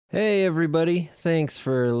Hey everybody, thanks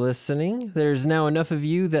for listening. There's now enough of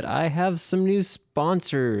you that I have some new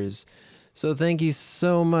sponsors. So thank you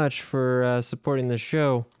so much for supporting the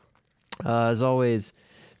show. As always,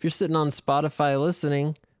 if you're sitting on Spotify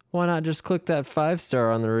listening, why not just click that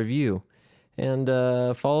 5-star on the review and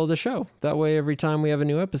follow the show? That way every time we have a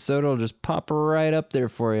new episode, it'll just pop right up there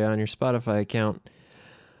for you on your Spotify account.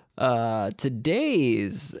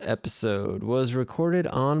 Today's episode was recorded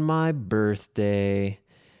on my birthday.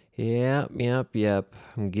 Yep.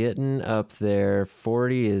 I'm getting up there.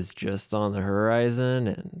 40 is just on the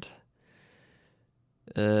horizon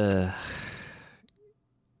and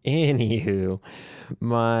anywho,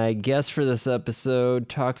 my guest for this episode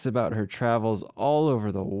talks about her travels all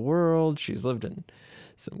over the world. She's lived in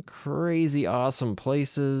some crazy awesome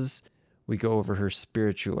places. We go over her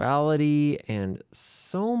spirituality and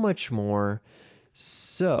so much more.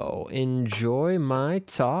 So enjoy my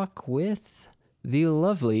talk with the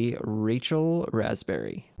lovely Rachel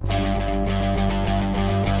Raspberry. It's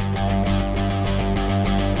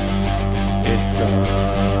the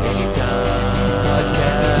Anytime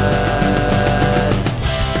Podcast.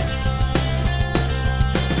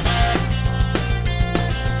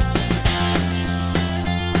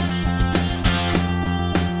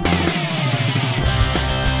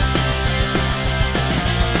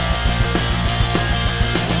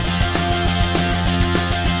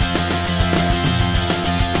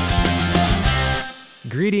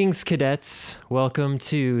 Greetings, cadets. Welcome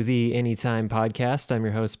to the Anytime Podcast. I'm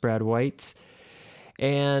your host, Brad White.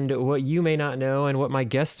 And what you may not know and what my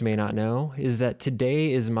guests may not know is that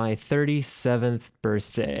today is my 37th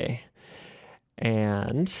birthday.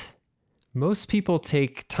 And most people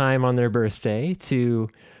take time on their birthday to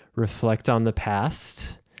reflect on the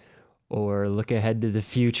past or look ahead to the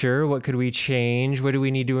future. What could we change? What do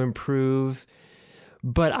we need to improve?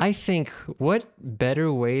 But I think what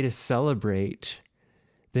better way to celebrate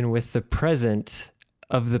than with the present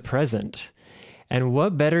of the present. And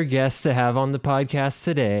what better guest to have on the podcast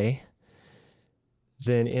today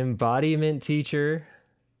than embodiment teacher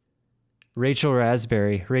Rachel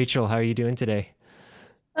Raspberry. Rachel, how are you doing today?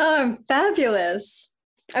 Oh, I'm fabulous.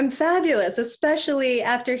 Especially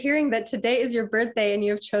after hearing that today is your birthday and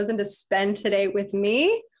you have chosen to spend today with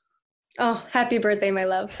me. Oh, happy birthday, my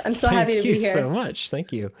love. I'm so happy to be here. Thank you so much.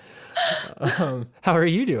 Thank you. How are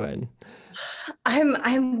you doing?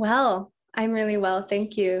 I'm well. I'm really well.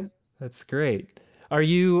 Thank you. That's great. Are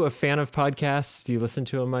you a fan of podcasts? Do you listen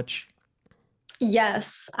to them much?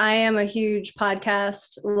 Yes, I am a huge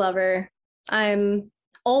podcast lover. I'm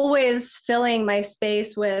always filling my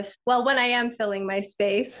space with, well, when I am filling my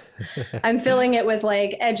space, I'm filling it with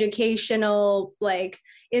like educational, like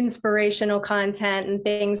inspirational content and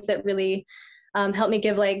things that really help me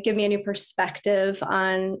give me a new perspective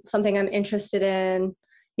on something I'm interested in.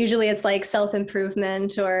 Usually it's like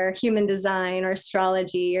self-improvement or human design or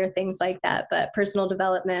astrology or things like that, but personal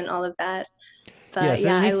development, all of that. But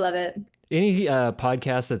I love it. Any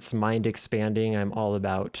podcast that's mind expanding, I'm all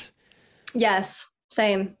about. Yes,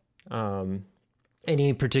 same.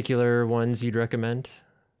 Any particular ones you'd recommend?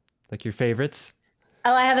 Like your favorites?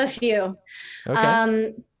 Oh, I have a few.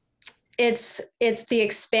 Okay. It's the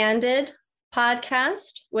Expanded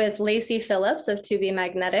podcast with Lacey Phillips of To Be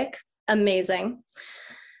Magnetic. Amazing.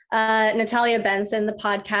 Natalia Benson, the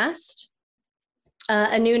podcast,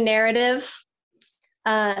 A New Narrative,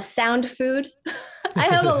 Sound Food. I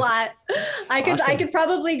have a lot. I could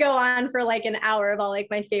probably go on for like an hour of all like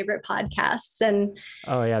my favorite podcasts. And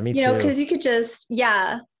oh yeah, me too. You know, because you could just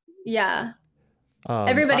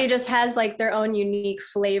everybody just has like their own unique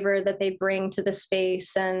flavor that they bring to the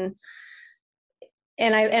space, and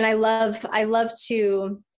I love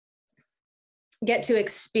to get to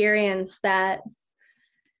experience that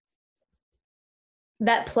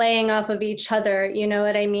playing off of each other, you know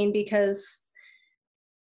what I mean? Because,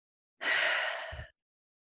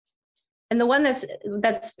 and the one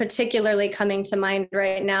that's particularly coming to mind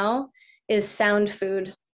right now is Sound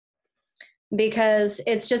Food, because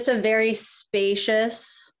it's just a very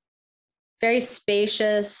spacious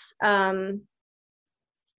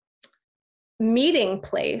meeting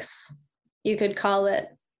place, you could call it,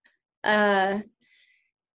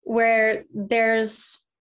 where there's,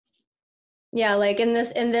 like in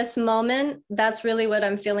this moment, that's really what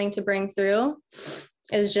I'm feeling to bring through,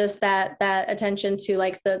 is just that attention to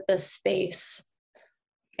like the space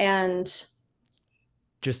and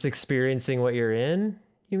just experiencing what you're in,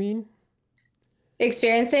 you mean?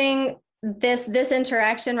 Experiencing this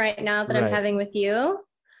interaction right now that I'm having with you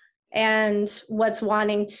and what's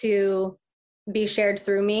wanting to be shared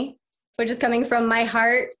through me, which is coming from my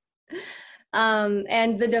heart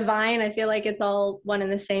And the divine, I feel like it's all one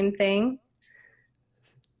and the same thing.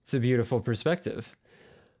 It's a beautiful perspective.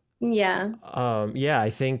 Yeah. Yeah, I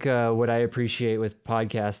think what I appreciate with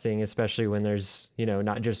podcasting, especially when there's,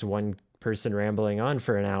 not just one person rambling on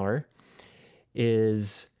for an hour,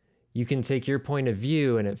 is you can take your point of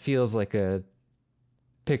view and it feels like a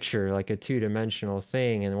picture, like a two-dimensional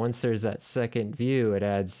thing. And once there's that second view, it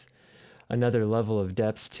adds another level of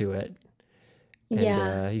depth to it. And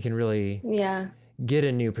Yeah. you can really Yeah. get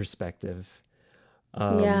a new perspective.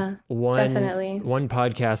 Yeah. One Definitely. one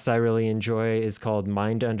podcast I really enjoy is called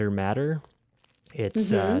Mind Under Matter.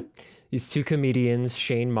 It's Mm-hmm. these two comedians,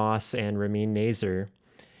 Shane Moss and Ramin Nazer.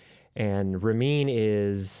 And Ramin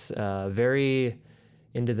is very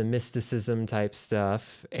into the mysticism type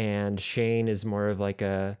stuff, and Shane is more of like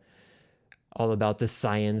a all about the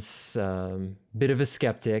science, bit of a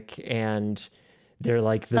skeptic, and they're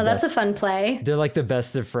like the Oh, that's a best. fun play. They're like the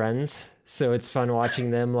best of friends. So it's fun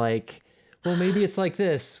watching them like, well, maybe it's like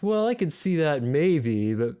this. Well, I could see that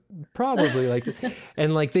maybe, but probably like,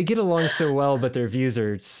 and like they get along so well, but their views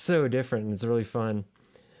are so different. And it's really fun.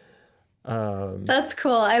 That's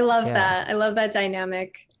cool. I love Yeah, that. I love that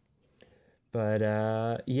dynamic. but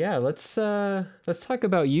yeah, let's talk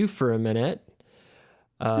about you for a minute.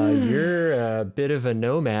 You're a bit of a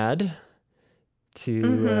nomad, to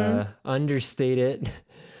Mm-hmm. understate it.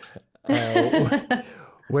 Uh,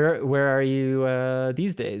 where are you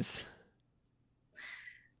these days?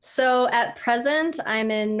 So at present, I'm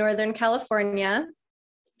in Northern California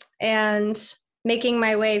and making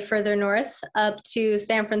my way further north up to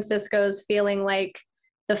San Francisco's feeling like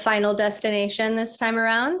the final destination this time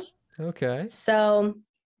around. Okay. So,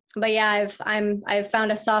 but yeah, I've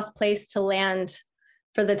found a soft place to land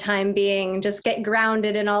for the time being, just get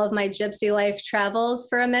grounded in all of my gypsy life travels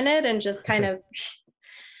for a minute and just kind of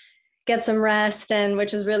get some rest, and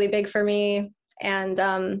which is really big for me.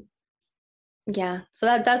 And yeah, so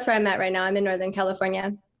that's where I'm at right now. I'm in Northern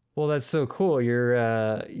California. Well, that's so cool.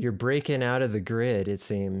 You're breaking out of the grid, it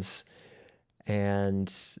seems.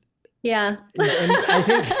 And Yeah.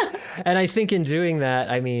 and I think in doing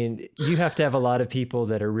that, I mean, you have to have a lot of people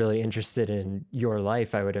that are really interested in your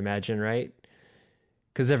life, I would imagine, right?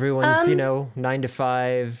 Because everyone's, um 9 to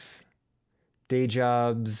 5 day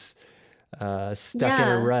jobs, stuck in a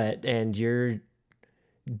yeah. rut, and you're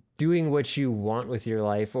doing what you want with your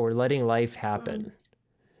life or letting life happen.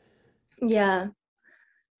 Yeah.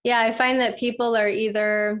 Yeah, I find that people are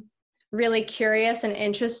either really curious and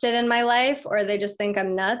interested in my life, or they just think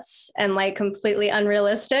I'm nuts and like completely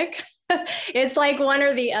unrealistic. It's like one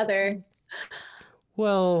or the other.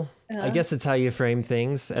 Well, I Yeah. guess it's how you frame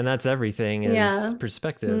things, and that's everything is Yeah.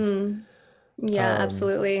 perspective. Mm. Yeah, Um,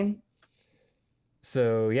 absolutely.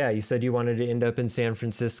 so yeah, you said you wanted to end up in San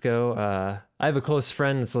Francisco. I have a close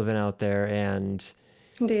friend that's living out there, and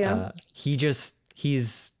Do you?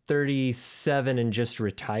 he's 37 and just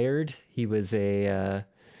retired. He was a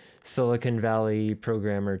Silicon Valley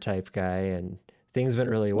programmer type guy, and things went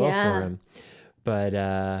really well for Yeah. him. But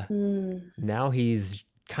Mm. now he's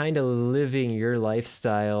kind of living your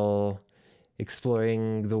lifestyle,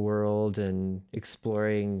 exploring the world and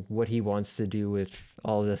exploring what he wants to do with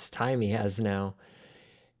all this time he has now.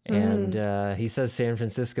 And Mm. he says San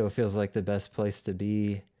Francisco feels like the best place to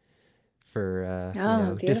be for,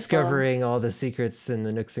 Oh, beautiful. discovering all the secrets and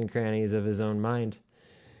the nooks and crannies of his own mind.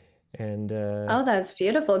 And Oh, that's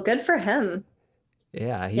beautiful. Good for him.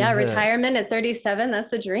 yeah, Yeah, he's retirement at 37, that's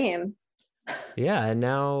the dream. yeah, and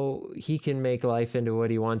now he can make life into what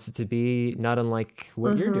he wants it to be, not unlike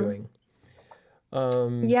what you're Hmm. doing.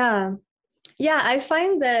 Um, Yeah. Yeah, I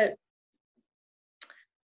find that,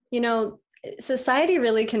 you know, society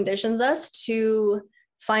really conditions us to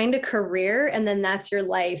find a career and then that's your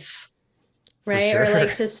life, for right? Or sure.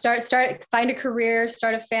 like to find a career,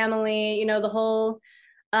 start a family, the whole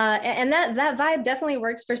and that vibe definitely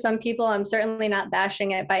works for some people. I'm certainly not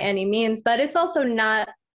bashing it by any means, but it's also not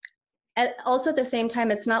also at the same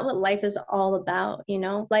time, it's not what life is all about.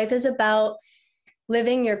 Life is about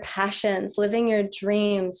living your passions, living your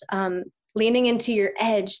dreams, leaning into your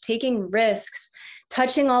edge, taking risks,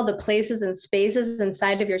 touching all the places and spaces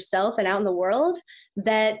inside of yourself and out in the world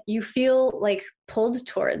that you feel like pulled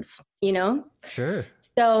towards. Sure.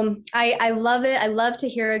 So I love it. I love to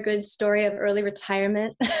hear a good story of early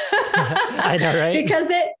retirement I know, right? because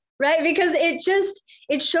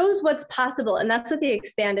it shows what's possible. And that's what the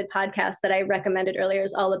expanded podcast that I recommended earlier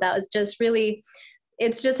is all about, is just really,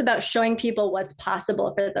 it's just about showing people what's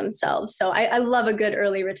possible for themselves. So I love a good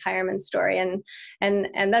early retirement story,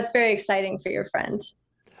 and that's very exciting for your friend.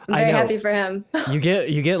 I'm I very know. happy for him. You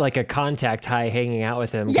get like a contact high hanging out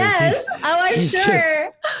with him because Yes. Oh, I'm he's just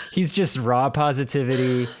sure. He's just raw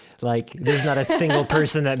positivity. Like there's not a single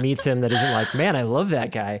person that meets him that isn't like, man, I love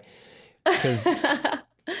that guy. Because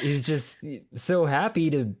he's just so happy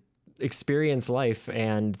to experience life.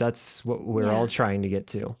 And that's what we're all trying to get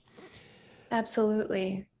to.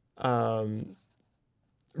 Absolutely.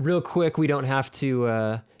 Real quick, we don't have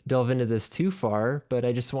to delve into this too far, but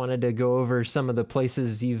I just wanted to go over some of the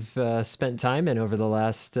places you've spent time in over the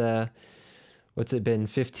last, what's it been,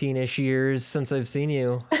 15-ish years since I've seen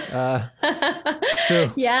you.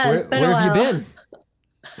 So yeah, it's been where a while. have you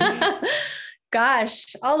been?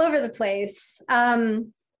 Gosh, all over the place.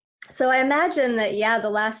 So I imagine that, the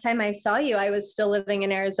last time I saw you, I was still living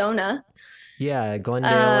in Arizona. Yeah,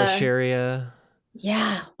 Glendale-ish area.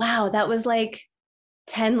 Yeah, wow, that was like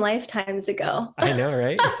 10 lifetimes ago. I know,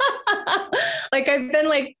 right? Like I've been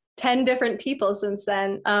like 10 different people since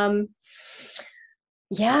then.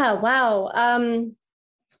 Yeah, wow.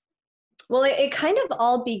 Well, it kind of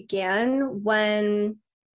all began when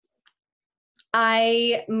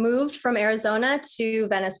I moved from Arizona to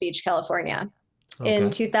Venice Beach, California in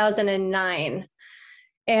 2009.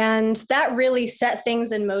 And that really set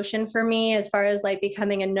things in motion for me as far as like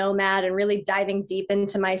becoming a nomad and really diving deep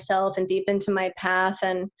into myself and deep into my path.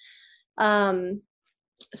 And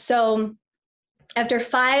so after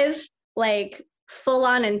 5 like full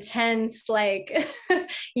on intense like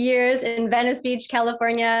years in Venice Beach,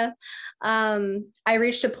 California, I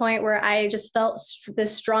reached a point where I just felt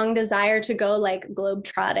this strong desire to go like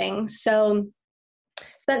globetrotting. So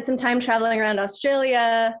spent some time traveling around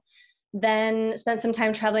Australia, then spent some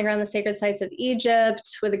time traveling around the sacred sites of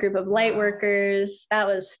Egypt with a group of light workers. That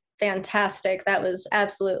was fantastic. That was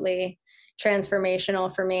absolutely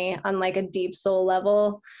transformational for me on like a deep soul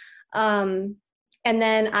level. And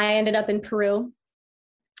then I ended up in Peru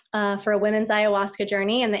for a women's ayahuasca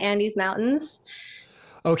journey in the Andes Mountains.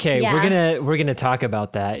 Okay, yeah. we're gonna talk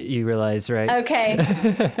about that. You realize, right? Okay.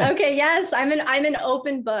 Okay. Yes, I'm an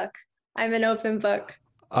open book. I'm an open book.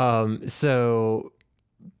 So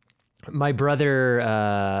my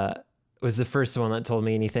brother was the first one that told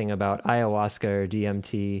me anything about ayahuasca or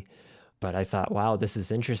DMT, but I thought, wow, this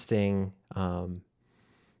is interesting.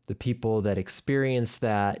 The people that experience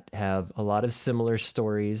that have a lot of similar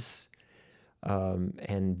stories,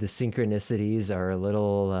 and the synchronicities are a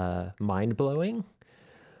little mind-blowing.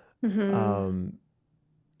 Mm-hmm.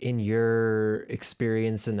 In your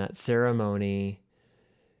experience in that ceremony,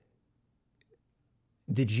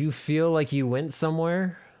 did you feel like you went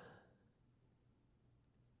somewhere?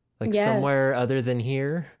 Like Yes. somewhere other than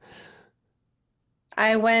here?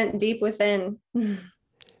 I went deep within.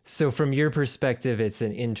 So from your perspective, it's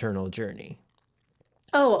an internal journey.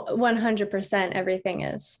 Oh, 100% everything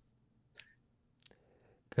is.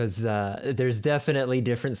 Because there's definitely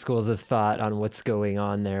different schools of thought on what's going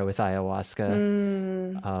on there with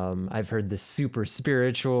ayahuasca. I've heard the super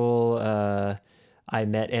spiritual. I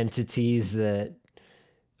met entities that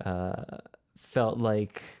felt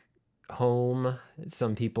like home.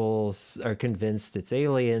 Some people are convinced it's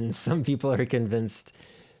aliens. Some people are convinced,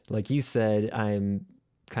 like you said, I'm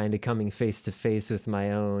kind of coming face to face with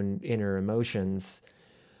my own inner emotions.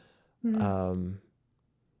 What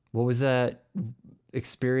was that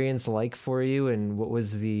experience like for you, and what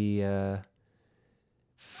was the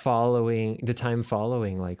time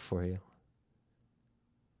following like for you?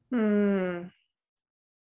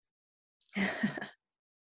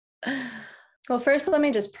 Well, first, let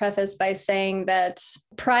me just preface by saying that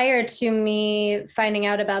prior to me finding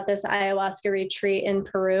out about this ayahuasca retreat in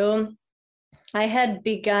Peru, I had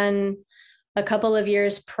begun a couple of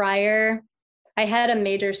years prior. I had a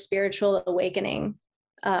major spiritual awakening,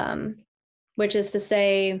 which is to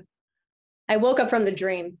say, I woke up from the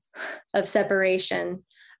dream of separation.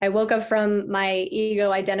 I woke up from my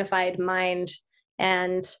ego identified mind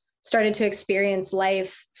and started to experience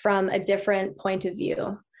life from a different point of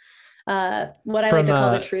view. What I like to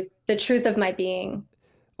call the truth of my being.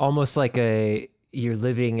 Almost like you're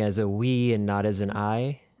living as a we and not as an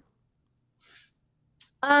I.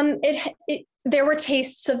 There were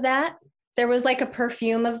tastes of that. There was like a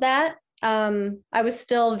perfume of that. I was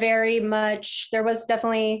still very much, it was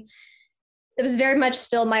very much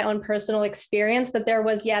still my own personal experience, but there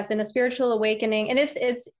was, yes, in a spiritual awakening, and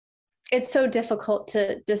it's so difficult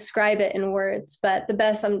to describe it in words, but the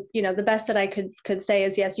best that I could say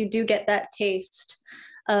is, yes, you do get that taste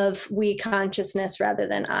of we consciousness rather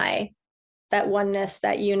than I, that oneness,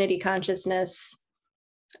 that unity consciousness,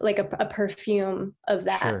 like a perfume of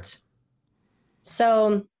that. Sure.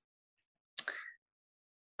 So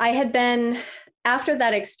I had been, after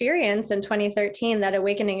that experience in 2013, that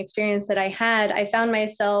awakening experience that I had, I found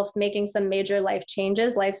myself making some major life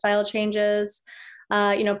changes, lifestyle changes,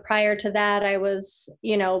 Prior to that, I was,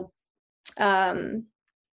 um,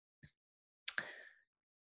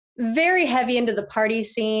 very heavy into the party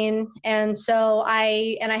scene. And so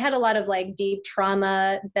I had a lot of like deep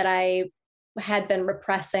trauma that I had been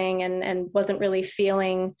repressing and wasn't really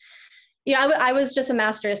feeling. I was just a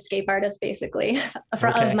master escape artist, basically,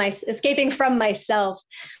 of my escaping from myself.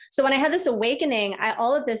 So when I had this awakening,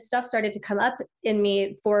 all of this stuff started to come up in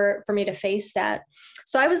me for me to face that.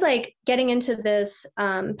 So I was like getting into this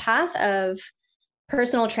path of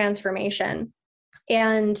personal transformation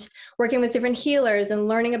and working with different healers and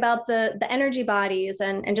learning about the energy bodies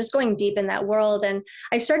and just going deep in that world. And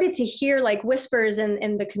I started to hear like whispers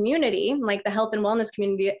in the community, like the health and wellness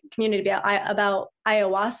community about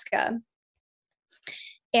ayahuasca.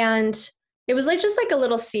 And it was like just like a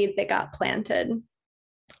little seed that got planted.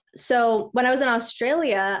 So when I was in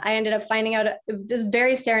Australia, I ended up finding out this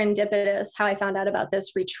very serendipitous how I found out about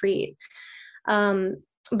this retreat.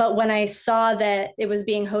 But when I saw that it was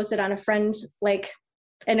being hosted on a friend, like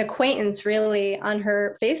an acquaintance really, on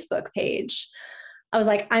her Facebook page, I was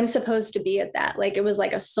like, I'm supposed to be at that. Like it was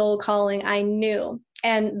like a soul calling. I knew.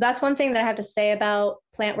 And that's one thing that I have to say about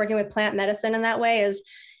working with plant medicine in that way is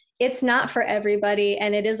it's not for everybody.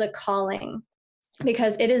 And it is a calling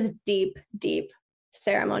because it is deep, deep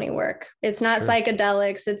ceremony work. It's not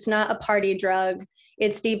psychedelics. It's not a party drug.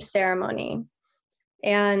 It's deep ceremony.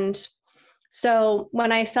 And so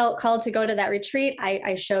when I felt called to go to that retreat,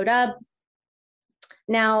 I showed up.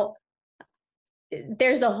 Now,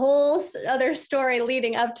 there's a whole other story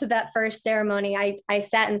leading up to that first ceremony. I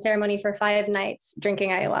sat in ceremony for 5 nights drinking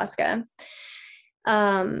ayahuasca.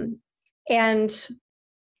 And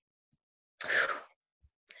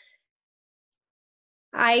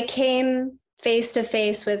I came face to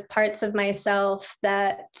face with parts of myself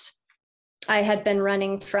that I had been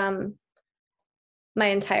running from my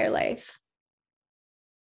entire life.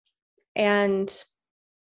 And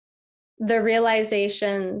the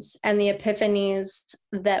realizations and the epiphanies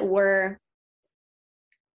that were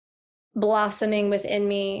blossoming within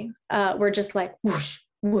me were just like whoosh,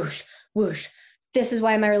 whoosh, whoosh. This is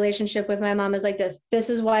why my relationship with my mom is like this. This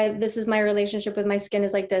is why this is my relationship with my skin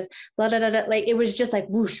is like this. Blah, blah, blah, blah. Like it was just like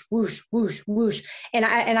whoosh, whoosh, whoosh, whoosh. And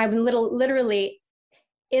I've been literally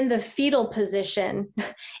in the fetal position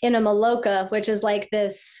in a maloka, which is like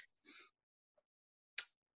this.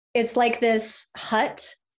 It's like this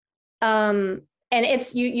hut. And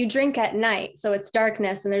it's you drink at night, so it's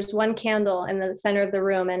darkness, and there's one candle in the center of the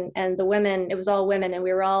room, and the women, it was all women, and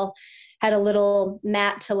we were all had a little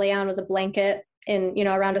mat to lay on with a blanket in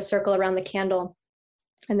around a circle around the candle.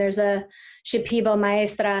 And there's a Shipibo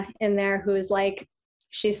maestra in there who is like,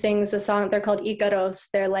 she sings the song, they're called Icaros,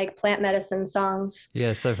 they're like plant medicine songs.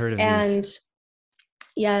 Yes, I've heard of and these.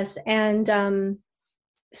 Yes, and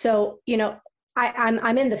so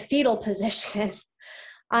I'm in the fetal position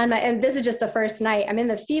and this is just the first night. I'm in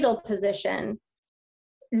the fetal position,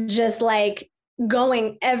 just like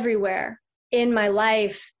going everywhere in my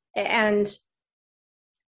life, and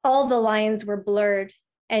all the lines were blurred,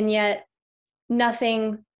 and yet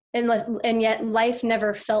nothing, and yet life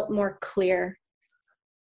never felt more clear.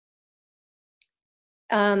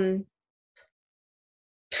 Yeah,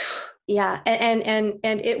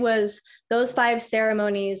 and it was, those 5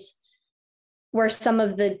 ceremonies were some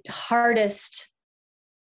of the hardest.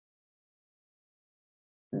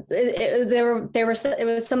 It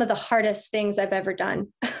was some of the hardest things I've ever done.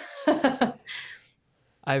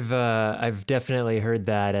 I've definitely heard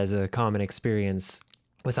that as a common experience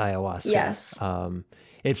with ayahuasca. Yes.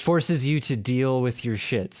 It forces you to deal with your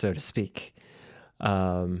shit, so to speak.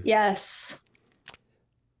 Yes.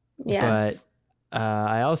 But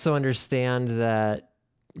I also understand that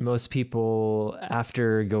most people,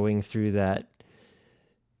 after going through that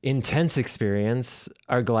intense experience,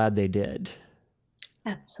 are glad they did.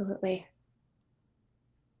 Absolutely.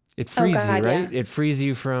 It frees you, right? Yeah. It frees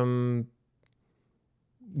you from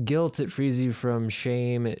guilt. It frees you from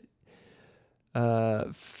shame. It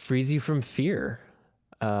frees you from fear.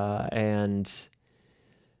 And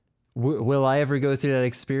will I ever go through that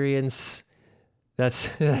experience?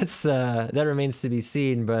 That remains to be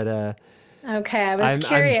seen. But okay, I was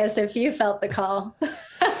curious if you felt the call.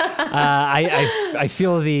 I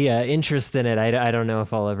feel the interest in it. I don't know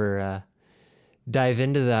if I'll ever dive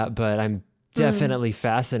into that, but I'm definitely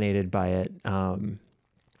fascinated by it.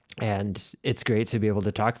 And it's great to be able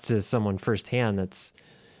to talk to someone firsthand that's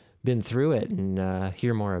been through it and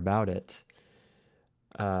hear more about it.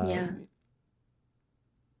 Yeah.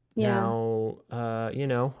 Now,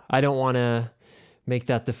 I don't want to make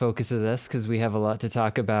that the focus of this because we have a lot to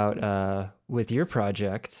talk about with your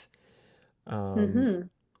project.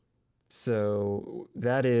 So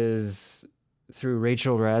that is through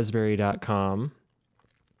rachelraspberry.com.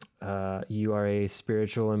 You are a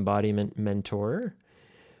spiritual embodiment mentor.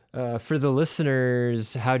 For the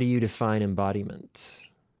listeners, how do you define embodiment?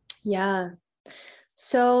 Yeah.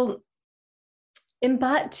 So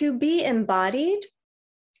to be embodied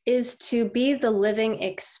is to be the living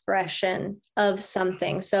expression of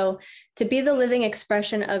something. So to be the living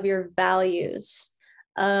expression of your values,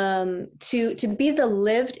 to be the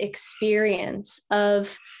lived experience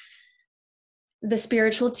of the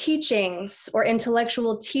spiritual teachings or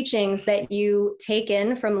intellectual teachings that you take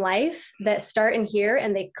in from life that start in here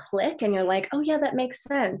and they click and you're like, oh yeah, that makes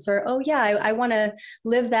sense. Or, oh yeah, I want to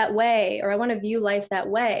live that way, or I want to view life that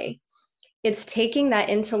way. It's taking that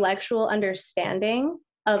intellectual understanding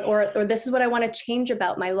of, or this is what I want to change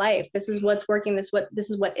about my life. This is what's working. This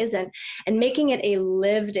is what isn't, and making it a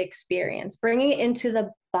lived experience, bringing it into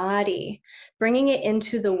the body, bringing it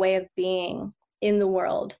into the way of being in the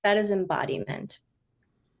world. That is embodiment.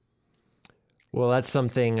 Well, that's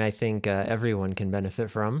something I think everyone can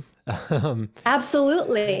benefit from.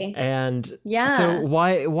 Absolutely. And so Yeah.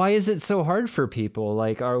 why is it so hard for people?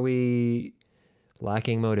 Like, are we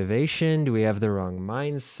lacking motivation? Do we have the wrong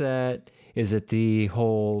mindset? Is it the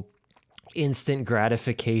whole instant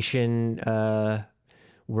gratification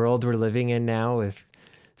world we're living in now with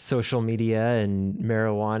social media and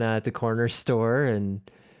marijuana at the corner store and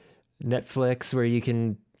Netflix where you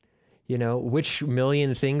can, which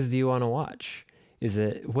million things do you want to watch?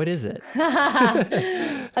 What is it?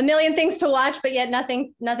 A million things to watch, but yet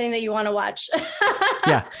nothing that you want to watch.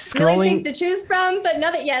 Yeah. Million things to choose from, but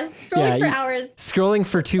nothing. Yes. Scrolling for hours. Scrolling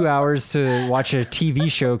for 2 hours to watch a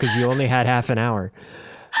TV show because you only had half an hour.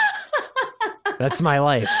 That's my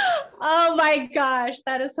life. Oh my gosh.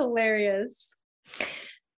 That is hilarious.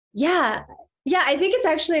 Yeah. Yeah. I think it's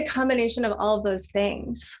actually a combination of all of those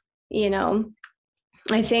things. I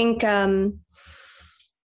think, you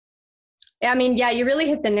really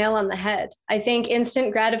hit the nail on the head. I think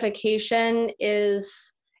instant gratification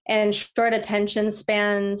and short attention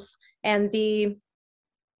spans and the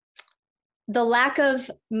lack of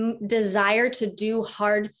desire to do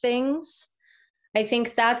hard things. I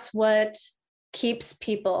think that's what keeps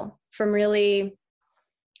people from really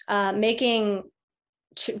making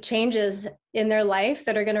changes in their life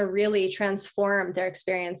that are going to really transform their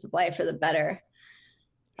experience of life for the better.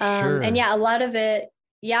 Sure. And a lot of it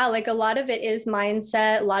is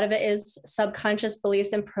mindset. A lot of it is subconscious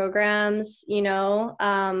beliefs and programs,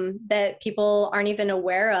 that people aren't even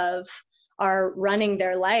aware of are running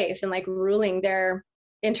their life and like ruling their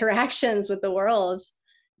interactions with the world,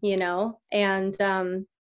 and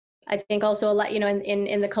I think also a lot,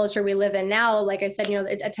 in the culture we live in now, like I said,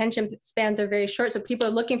 attention spans are very short. So people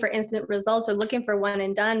are looking for instant results or looking for one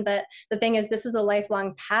and done. But the thing is, this is a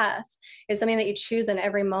lifelong path. It's something that you choose in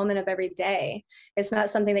every moment of every day. It's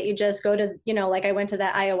not something that you just go to, like I went to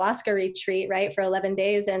that ayahuasca retreat, right, for 11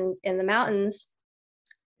 days in the mountains.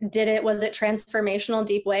 Was it transformational,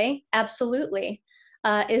 deep way? Absolutely.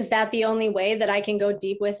 Is that the only way that I can go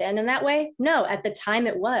deep within in that way? No, at the time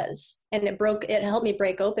it was. And it helped me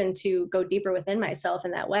break open to go deeper within myself in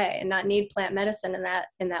that way and not need plant medicine in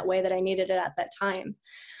that way that I needed it at that time.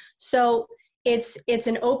 So it's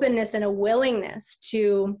an openness and a willingness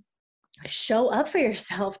to show up for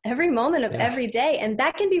yourself every moment of every day. And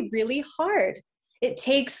that can be really hard. It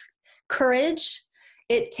takes courage.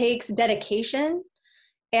 It takes dedication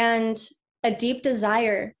and a deep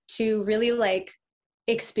desire to really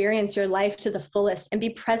experience your life to the fullest and be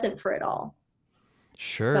present for it all.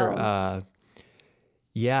 Sure. So.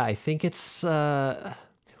 I think it's, so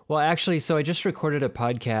I just recorded a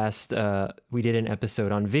podcast. We did an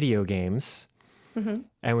episode on video games, and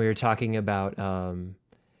we were talking about, the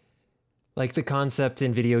concept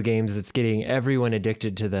in video games that's getting everyone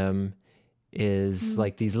addicted to them is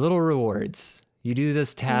like these little rewards. You do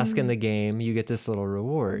this task in the game, you get this little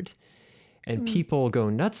reward, and people go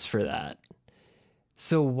nuts for that.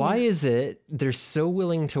 So why is it they're so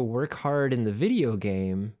willing to work hard in the video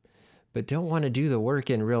game, but don't want to do the work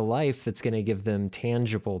in real life that's going to give them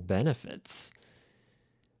tangible benefits?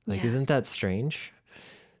 Isn't that strange?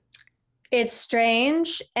 It's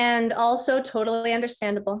strange and also totally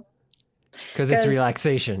understandable. Because it's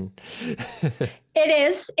relaxation. It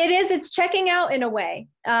is. It's checking out in a way,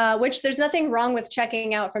 which there's nothing wrong with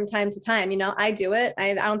checking out from time to time. I do it.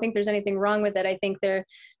 I don't think there's anything wrong with it. I think that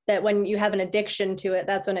when you have an addiction to it,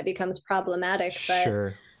 that's when it becomes problematic. But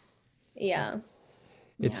sure. Yeah.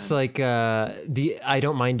 It's like I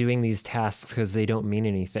don't mind doing these tasks because they don't mean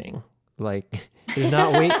anything. Like there's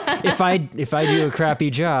not if I do a crappy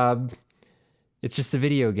job, it's just a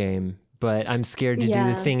video game. but I'm scared to do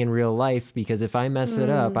the Yeah. thing in real life because if I mess it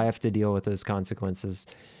up, I Mm, have to deal with those consequences.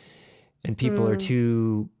 And people are mm,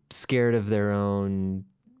 too scared of their own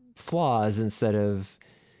flaws instead of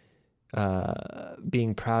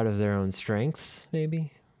being proud of their own strengths,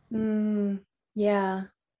 maybe. mm. Yeah.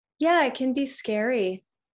 Yeah, it can be scary.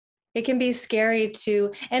 It can be scary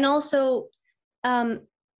to, and also, um,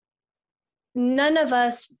 none of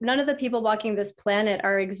the people walking this planet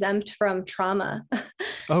are exempt from trauma.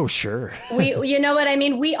 Oh, sure. You know what I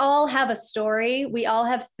mean? We all have a story. We all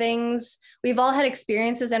have things. We've all had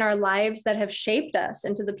experiences in our lives that have shaped us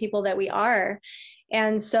into the people that we are.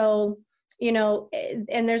 And so,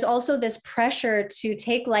 and there's also this pressure to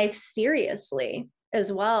take life seriously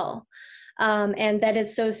as well. And that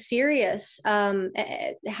it's so serious,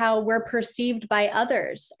 how we're perceived by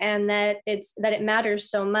others, and that it matters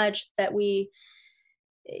so much that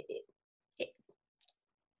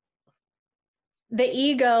the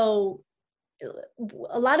ego,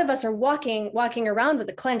 a lot of us are walking around with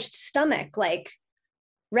a clenched stomach, like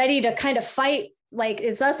ready to kind of fight, like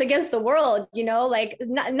it's us against the world, like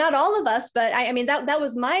not all of us, but I mean that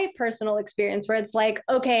was my personal experience, where it's like,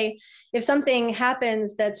 okay, if something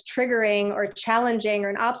happens that's triggering or challenging or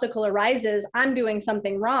an obstacle arises, I'm doing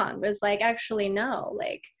something wrong. But it's like, actually, no,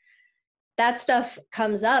 like that stuff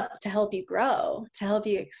comes up to help you grow, to help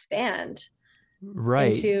you expand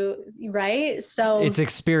Right. into, right? It's So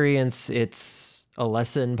experience, it's a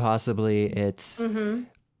lesson, possibly. mhm.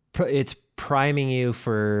 It's priming you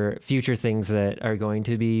for future things that are going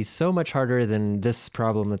to be so much harder than this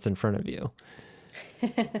problem that's in front of you.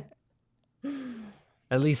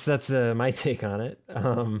 At least that's my take on it.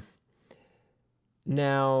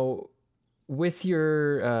 Now, with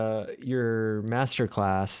your master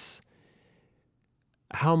class,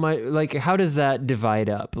 how much, like, how does that divide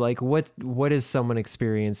up? Like, what is someone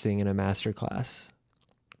experiencing in a master class?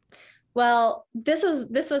 Well, this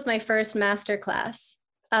was my first master class,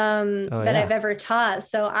 Oh that I've yeah, ever taught.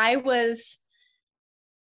 So I was,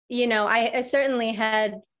 I certainly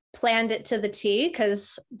had planned it to the T,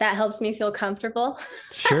 because that helps me feel comfortable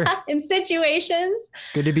sure. in situations.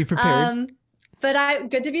 Good to be prepared. Um, but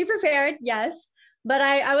good to be prepared, yes. But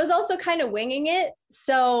I was also kind of winging it.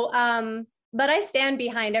 So, but I stand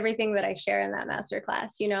behind everything that I share in that master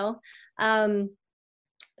class,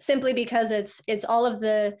 simply because it's all of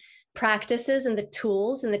the practices and the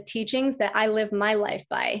tools and the teachings that I live my life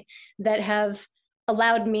by, that have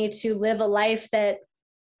allowed me to live a life that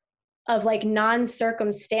of like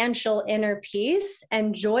non-circumstantial inner peace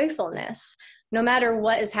and joyfulness, no matter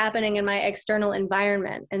what is happening in my external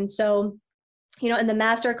environment. And so, in the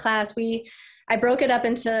master class, I broke it up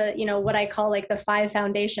into, what I call like the 5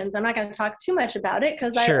 foundations. I'm not going to talk too much about it,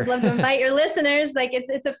 because I'd Sure. love to invite your listeners. Like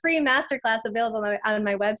it's a free master class available on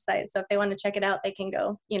my website. So if they want to check it out, they can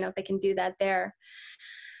go, they can do that there.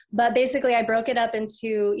 But basically I broke it up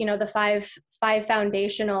into, the five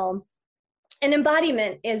foundational. And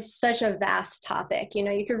embodiment is such a vast topic.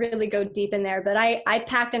 You could really go deep in there, but I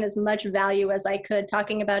packed in as much value as I could,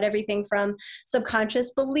 talking about everything from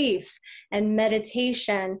subconscious beliefs and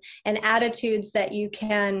meditation and attitudes that you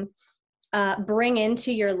can bring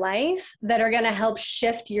into your life that are going to help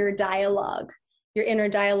shift your dialogue, your inner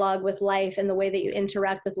dialogue with life, and the way that you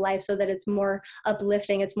interact with life, so that it's more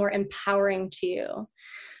uplifting, it's more empowering to you.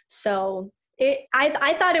 So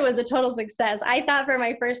I thought it was a total success. I thought for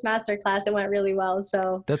my first master class, it went really well.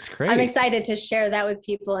 So That's I'm great. excited to share that with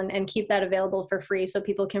people, and keep that available for free, so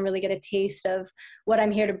people can really get a taste of what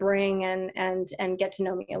I'm here to bring, and get to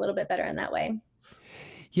know me a little bit better in that way.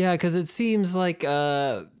 Yeah, because it seems like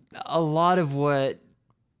a lot of what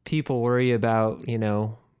people worry about, in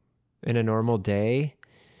a normal day,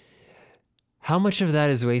 how much of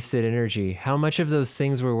that is wasted energy? How much of those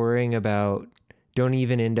things we're worrying about don't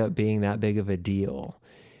even end up being that big of a deal?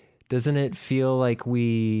 Doesn't it feel like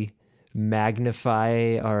we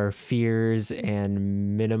magnify our fears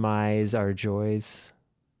and minimize our joys?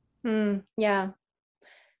 Yeah,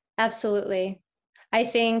 absolutely. I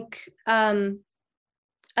think,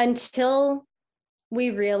 until we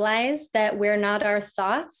realize that we're not our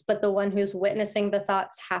thoughts, but the one who's witnessing the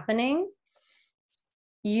thoughts happening,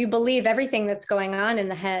 you believe everything that's going on in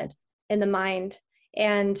the head, in the mind.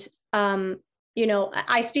 And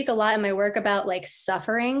I speak a lot in my work about like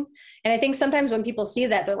suffering, and I think sometimes when people see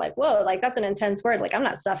that, they're like, whoa, like that's an intense word, like I'm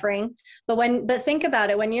not suffering. But think about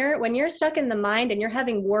it, when you're stuck in the mind and you're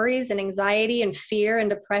having worries and anxiety and fear and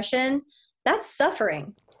depression, that's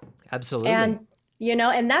suffering. Absolutely. And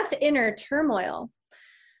that's inner turmoil,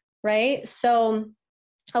 right? So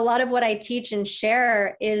a lot of what I teach and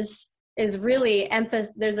share is really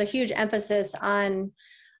there's a huge emphasis on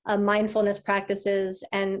mindfulness practices,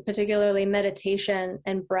 and particularly meditation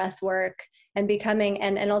and breath work, and becoming,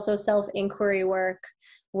 and also self-inquiry work,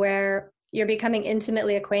 where you're becoming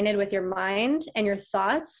intimately acquainted with your mind and your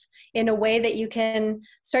thoughts in a way that you can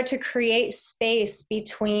start to create space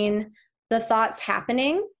between the thoughts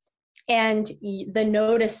happening and the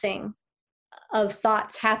noticing of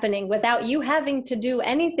thoughts happening without you having to do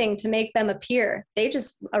anything to make them appear. They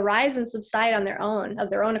just arise and subside on their own, of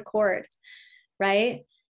their own accord, right?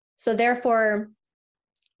 So therefore,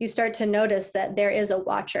 you start to notice that there is a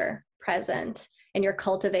watcher present, and you're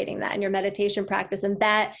cultivating that in your meditation practice. And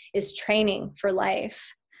that is training for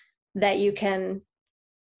life that you can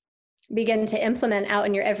begin to implement out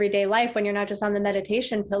in your everyday life when you're not just on the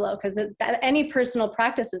meditation pillow, because any personal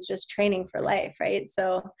practice is just training for life, right?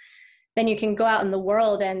 So then you can go out in the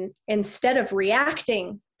world, and instead of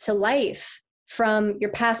reacting to life from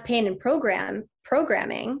your past pain and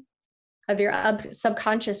programming of your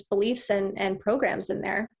subconscious beliefs and programs in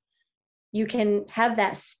there, you can have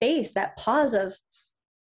that space, that pause of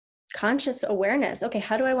conscious awareness. Okay,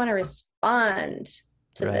 how do I want to respond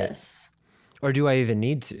to this? Or do I even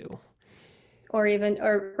need to? Or do I even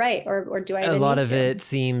a lot of it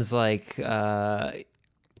seems like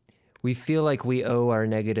we feel like we owe our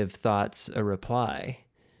negative thoughts a reply.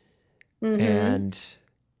 Mm-hmm. And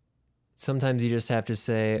sometimes you just have to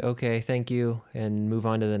say, okay, thank you, and move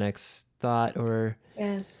on to the next thought. Or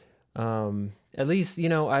yes, at least,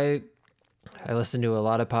 I listen to a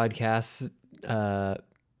lot of podcasts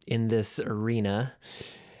in this arena,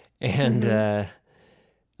 and a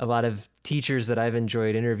lot of teachers that I've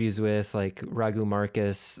enjoyed interviews with, like Raghu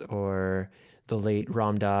Marcus or the late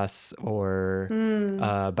Ram Dass or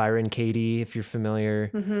Byron Katie, if you're familiar.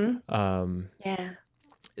 Yeah.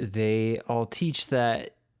 They all teach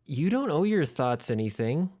that you don't owe your thoughts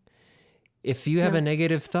anything. If you have a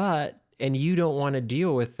negative thought and you don't want to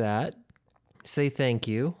deal with that, say thank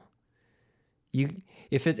you.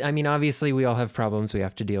 Obviously we all have problems we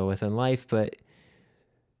have to deal with in life, but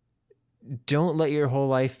don't let your whole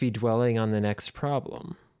life be dwelling on the next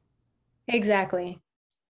problem. Exactly.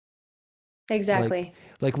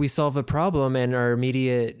 Like we solve a problem and our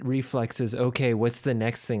immediate reflex is, okay, what's the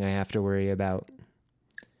next thing I have to worry about?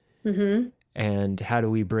 Mm-hmm. And how do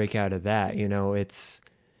we break out of that? It's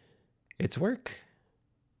work.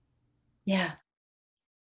 Yeah.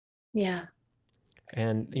 Yeah.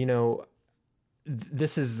 And,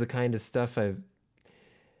 this is the kind of stuff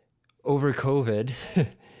over COVID,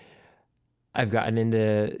 I've gotten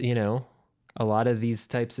into, a lot of these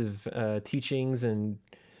types of teachings and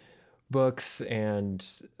books, and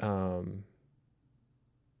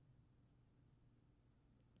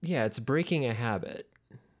it's breaking a habit.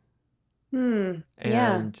 And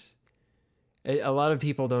a lot of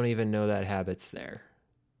people don't even know that habit's there.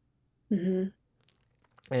 Mm-hmm.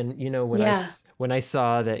 And when I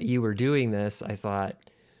saw that you were doing this, I thought,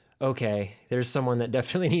 okay, there's someone that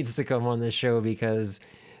definitely needs to come on this show, because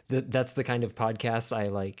that's the kind of podcast I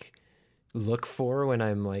look for when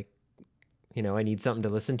I'm I need something to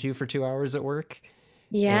listen to for 2 hours at work.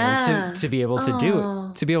 Yeah. And to be able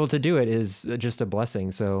to do it is just a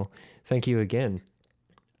blessing. So thank you again.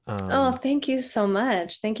 Thank you so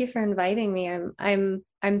much. Thank you for inviting me. I'm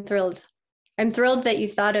thrilled. I'm thrilled that you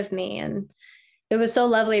thought of me, and it was so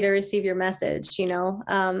lovely to receive your message,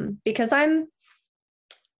 because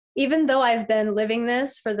even though I've been living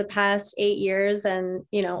this for the past 8 years and,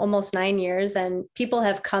 almost 9 years, and people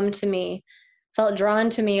have come to me, felt drawn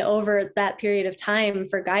to me over that period of time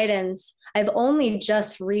for guidance, I've only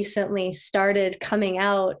just recently started coming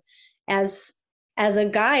out as a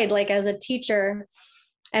guide, as a teacher.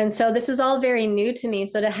 And so this is all very new to me.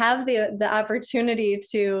 So to have the opportunity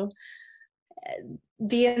to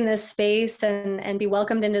be in this space and be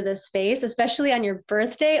welcomed into this space, especially on your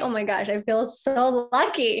birthday, oh my gosh, I feel so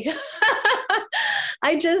lucky.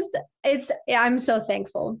 I'm so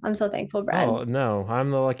thankful. I'm so thankful, Brad. Oh no, I'm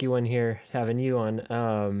the lucky one here having you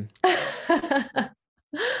on.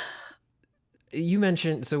 You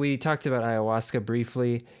mentioned, so we talked about ayahuasca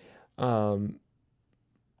briefly.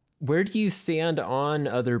 Where do you stand on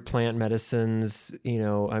other plant medicines?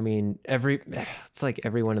 It's like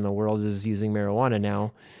everyone in the world is using marijuana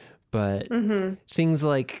now, but things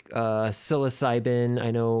like psilocybin,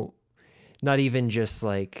 I know, not even just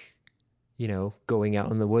going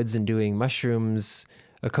out in the woods and doing mushrooms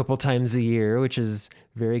a couple times a year, which is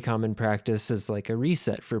very common practice as a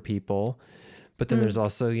reset for people. But then there's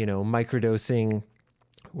also, microdosing,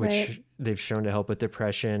 which they've shown to help with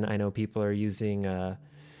depression. I know people are using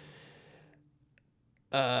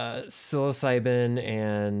psilocybin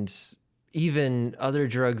and even other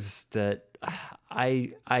drugs that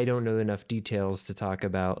I don't know enough details to talk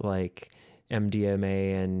about, like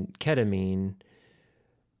MDMA and ketamine.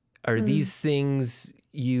 Are these things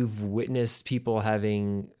you've witnessed people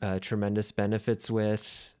having tremendous benefits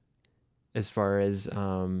with, as far as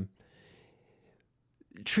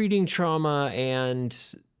treating trauma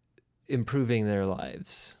and improving their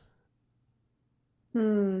lives?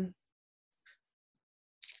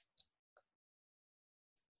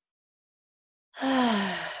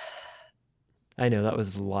 I know that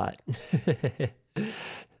was a lot.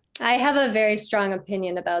 I have a very strong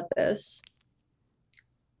opinion about this.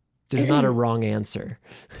 There's not a wrong answer.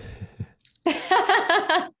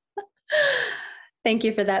 Thank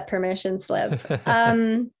you for that permission slip.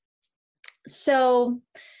 So,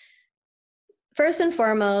 first and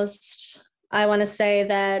foremost, I want to say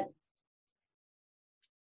that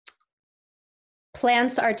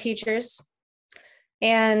plants are teachers.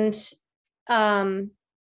 And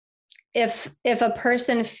if a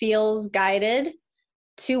person feels guided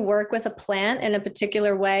to work with a plant in a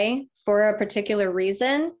particular way for a particular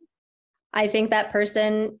reason, I think that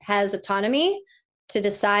person has autonomy to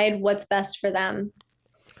decide what's best for them.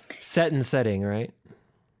 Set and setting, right?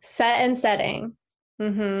 Set and setting.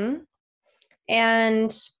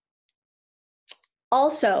 And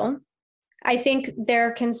also, I think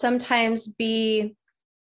there can sometimes be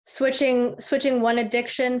switching one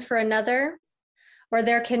addiction for another, or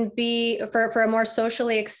there can be for a more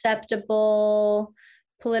socially acceptable,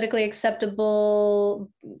 politically acceptable,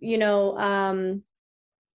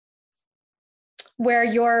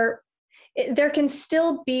 where there can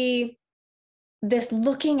still be this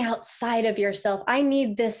looking outside of yourself. I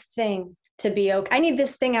need this thing to be okay. I need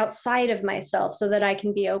this thing outside of myself so that I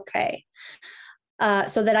can be okay,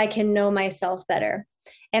 so that I can know myself better.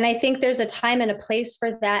 And I think there's a time and a place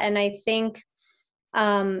for that. And I think,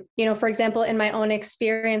 for example, in my own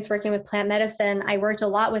experience working with plant medicine, I worked a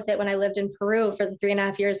lot with it when I lived in Peru for the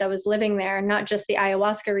 3.5 years I was living there, not just the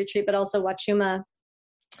ayahuasca retreat, but also Huachuma.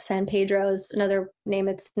 San Pedro is another name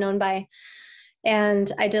it's known by.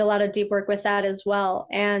 And I did a lot of deep work with that as well.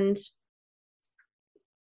 And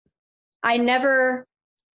I never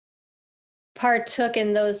partook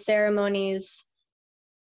in those ceremonies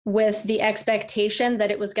with the expectation that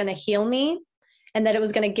it was going to heal me and that it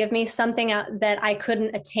was going to give me something that I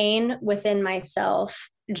couldn't attain within myself,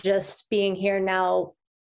 just being here now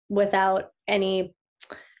without any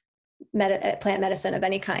plant medicine of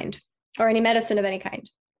any kind, or any medicine of any kind,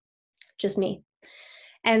 just me.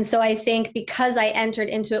 And so I think because I entered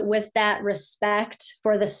into it with that respect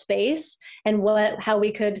for the space and how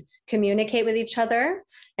we could communicate with each other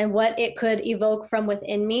and what it could evoke from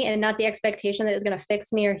within me, and not the expectation that it's going to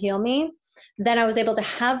fix me or heal me, then I was able to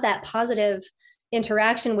have that positive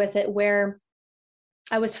interaction with it, where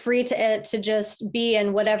I was free to just be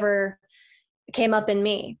in whatever came up in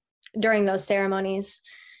me during those ceremonies.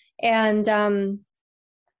 And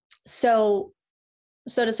so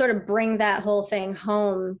to sort of bring that whole thing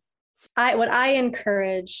home, what I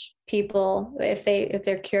encourage people, if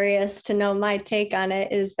they're curious to know my take on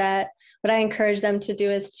it, is that what I encourage them to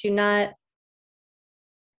do is to not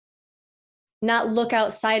look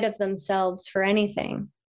outside of themselves for anything,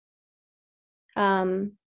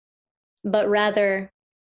 but rather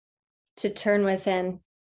to turn within.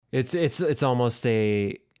 It's almost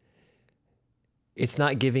it's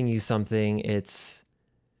not giving you something, it's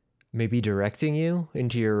maybe directing you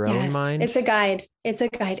into your own mind. It's a guide.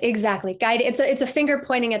 Exactly. Guide. It's a finger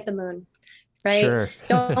pointing at the moon, right? Sure.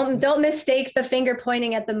 don't mistake the finger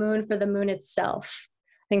pointing at the moon for the moon itself.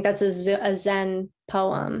 I think that's a Zen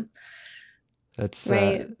poem. That's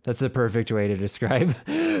right. That's a perfect way to describe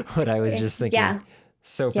what I was just thinking. Yeah.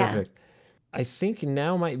 So perfect. Yeah. I think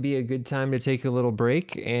now might be a good time to take a little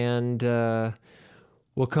break, and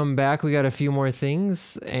we'll come back. We got a few more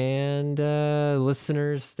things, and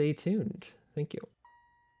listeners, stay tuned. Thank you.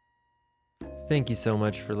 Thank you so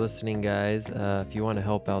much for listening, guys. If you want to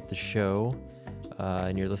help out the show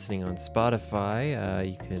and you're listening on Spotify,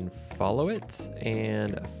 you can follow it,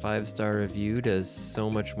 and a 5-star review does so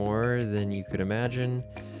much more than you could imagine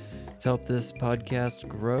to help this podcast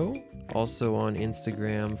grow. Also on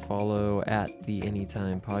Instagram, follow at The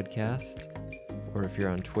Anytime Podcast. Or if you're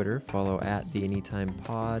on Twitter, follow at The Anytime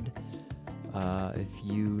Pod. If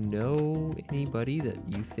you know anybody that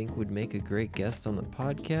you think would make a great guest on the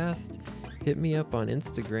podcast, hit me up on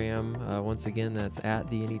Instagram. Once again, that's at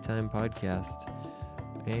The Anytime Podcast.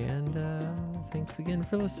 And thanks again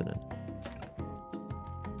for listening.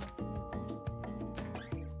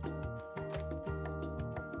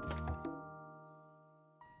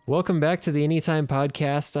 Welcome back to the Anytime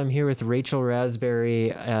Podcast. I'm here with Rachel Raspberry.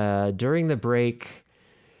 During the break,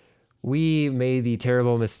 we made the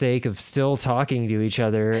terrible mistake of still talking to each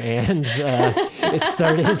other, and it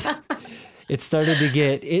started to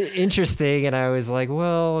get interesting. And I was like,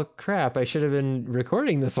 "Well, crap! I should have been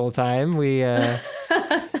recording this whole time." We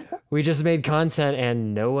just made content,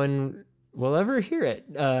 and no one will ever hear it.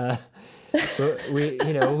 But we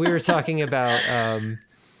were talking about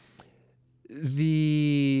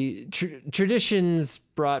the traditions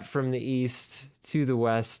brought from the East to the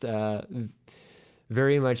West,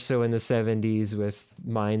 very much so in the 70s with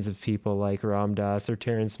minds of people like Ram Dass or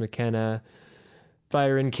Terence McKenna,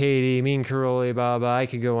 Byron Katie, Mean Karoli Baba. I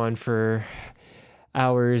could go on for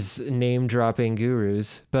hours name dropping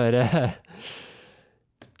gurus, but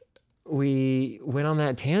we went on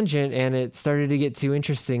that tangent and it started to get too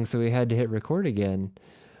interesting, so we had to hit record again.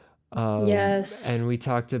 Yes. And we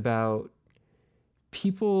talked about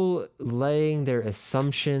people letting their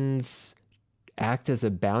assumptions act as a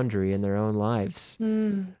boundary in their own lives.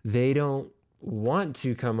 They don't want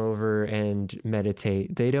to come over and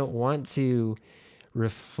meditate. They don't want to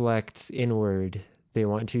reflect inward. They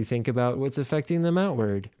want to think about what's affecting them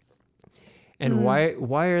outward. And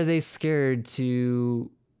why are they scared to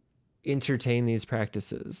entertain these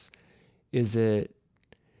practices? Is it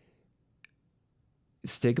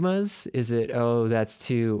stigmas? Is it, oh, that's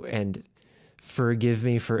too, and forgive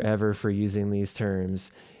me forever for using these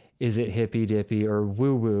terms. Is it hippy dippy or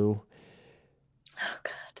woo woo? Oh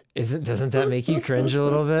God. Doesn't that make you cringe a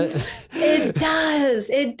little bit? It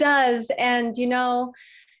does. And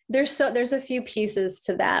there's a few pieces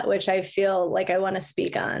to that, which I feel like I want to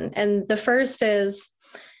speak on. And the first is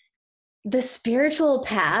the spiritual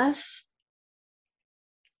path.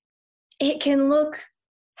 It can look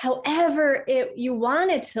however you want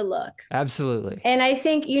it to look. Absolutely. And I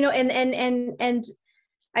think, and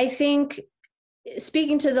I think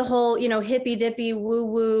speaking to the whole, hippy dippy woo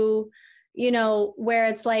woo, where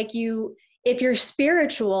it's like if you're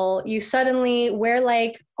spiritual, you suddenly wear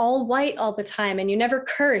like all white all the time and you never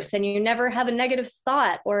curse and you never have a negative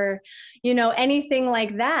thought or, anything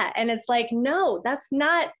like that. And it's like, no, that's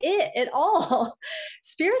not it at all.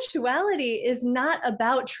 Spirituality is not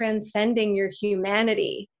about transcending your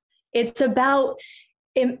humanity. It's about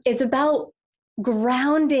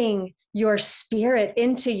grounding your spirit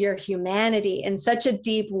into your humanity in such a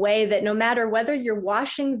deep way that no matter whether you're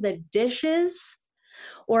washing the dishes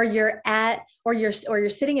or you're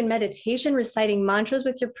sitting in meditation reciting mantras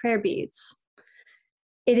with your prayer beads,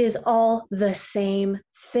 it is all the same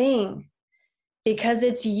thing because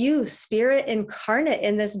it's you, spirit incarnate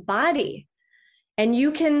in this body. And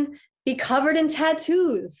you can be covered in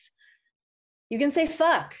tattoos. You can say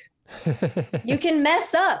fuck. You can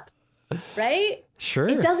mess up, right? Sure.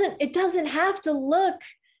 It doesn't have to look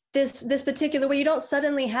this particular way. You don't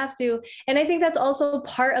suddenly have to. And I think that's also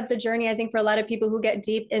part of the journey. I think for a lot of people who get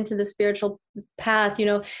deep into the spiritual path,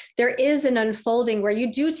 there is an unfolding where you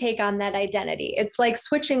do take on that identity. It's like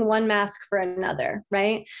switching one mask for another,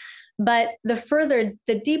 right? But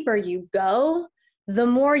the deeper you go, the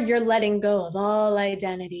more you're letting go of all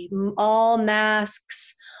identity, all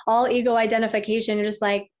masks, all ego identification. You're just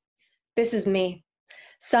like, this is me.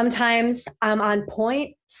 Sometimes I'm on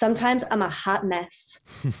point. Sometimes I'm a hot mess.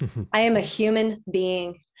 I am a human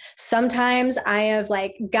being. Sometimes I have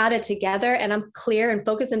got it together and I'm clear and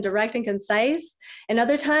focused and direct and concise. And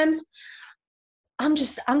other times I'm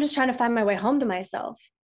just trying to find my way home to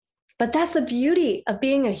myself. But that's the beauty of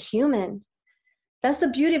being a human. That's the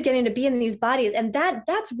beauty of getting to be in these bodies. And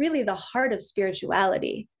that's really the heart of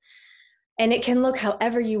spirituality. And it can look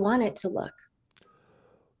however you want it to look.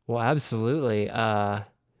 Well, absolutely.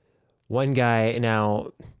 One guy,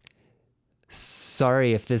 now,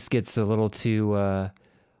 sorry if this gets a little too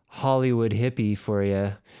Hollywood hippie for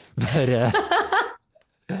you, but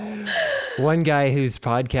one guy whose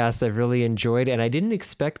podcast I've really enjoyed, and I didn't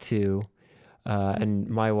expect to, and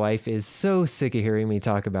my wife is so sick of hearing me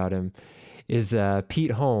talk about him, is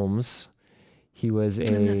Pete Holmes. He was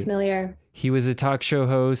I'm not familiar. He was a talk show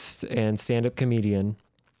host and stand-up comedian.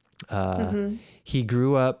 He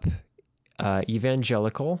grew up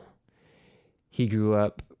evangelical. He grew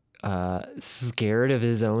up scared of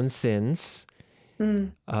his own sins.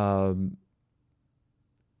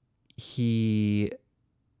 He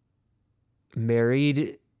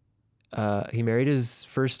married his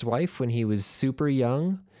first wife when he was super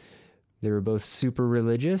young. They were both super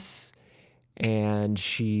religious, and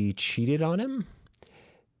she cheated on him.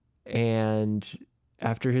 And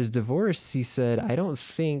after his divorce, he said, I don't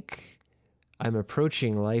think I'm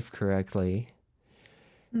approaching life correctly.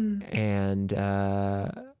 And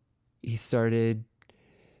he started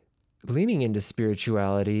leaning into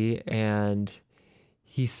spirituality, and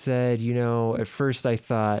he said, at first I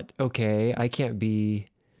thought, okay, I can't be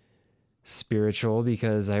spiritual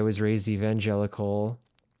because I was raised evangelical.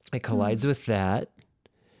 It collides Mm. with that.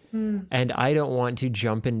 Mm. And I don't want to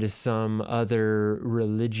jump into some other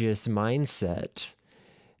religious mindset.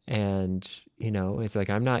 And, it's like,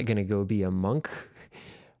 I'm not going to go be a monk.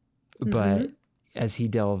 But Mm-hmm. as he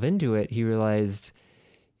delved into it, he realized,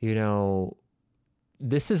 you know,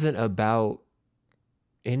 this isn't about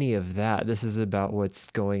any of that. This is about what's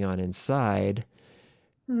going on inside.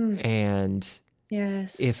 Mm. And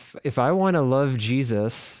Yes. if I want to love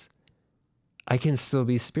Jesus, I can still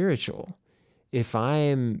be spiritual. If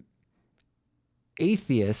I'm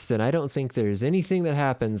atheist and I don't think there's anything that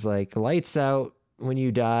happens like lights out when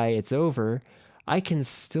you die, it's over, I can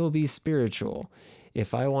still be spiritual.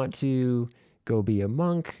 If I want to go be a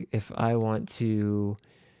monk, if I want to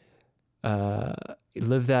uh,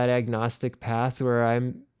 live that agnostic path where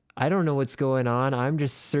I don't know what's going on, I'm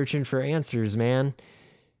just searching for answers, man.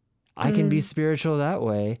 I can be Mm. spiritual that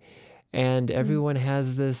way. And Mm. everyone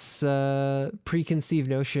has this preconceived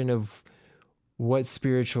notion of what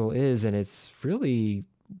spiritual is, and it's really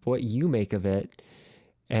what you make of it.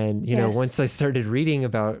 And, Yes. once I started reading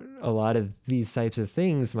about a lot of these types of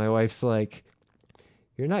things, my wife's like,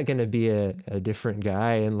 you're not going to be a different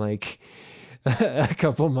guy in like a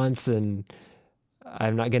couple months, and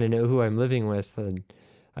I'm not going to know who I'm living with. And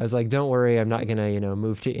I was like, don't worry, I'm not going to,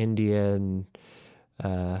 move to India and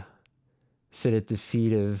uh, sit at the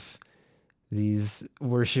feet of these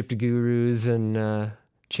worshipped gurus and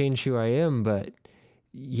change who I am. But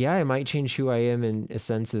yeah, I might change who I am in a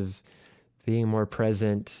sense of being more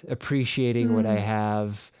present, appreciating what I Mm.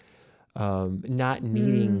 have, not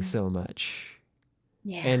needing Mm. so much.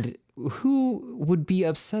 Yeah. And who would be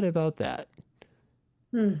upset about that?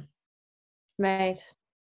 Mm. Right.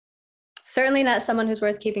 Certainly not someone who's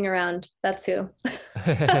worth keeping around. That's who.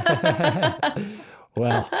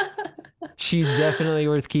 Well, she's definitely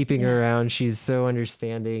worth keeping Yeah. around. She's so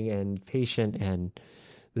understanding and patient and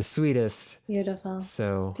the sweetest. Beautiful.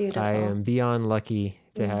 So I Beautiful. am beyond lucky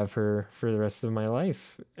to Mm. have her for the rest of my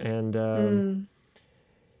life. And Mm.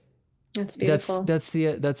 That's that's beautiful. that's the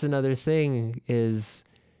that's another thing is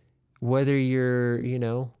whether you're,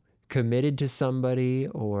 committed to somebody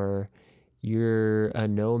or you're a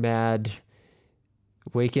nomad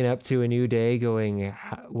waking up to a new day going,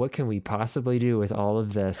 what can we possibly do with all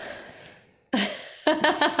of this?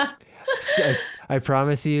 I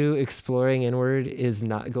promise you, exploring inward is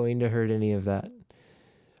not going to hurt any of that.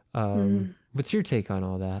 Mm. What's your take on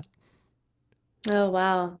all that? Oh,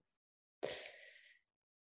 wow.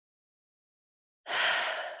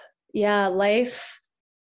 Yeah, life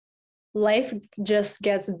just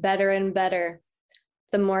gets better and better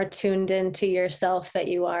the more tuned into yourself that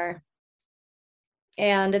you are.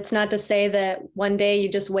 And it's not to say that one day you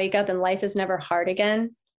just wake up and life is never hard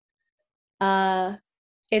again. Uh,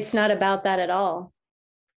 it's not about that at all.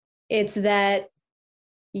 It's that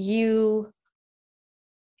you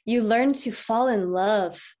you learn to fall in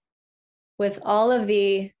love with all of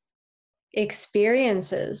the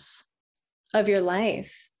experiences of your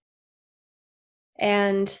life.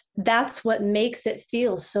 And that's what makes it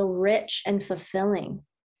feel so rich and fulfilling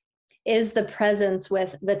is the presence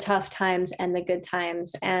with the tough times and the good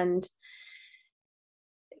times. And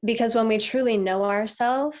because when we truly know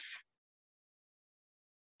ourselves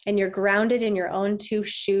and you're grounded in your own two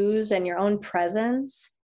shoes and your own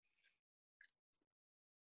presence,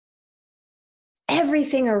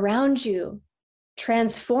 everything around you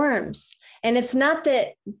transforms. And it's not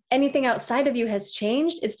that anything outside of you has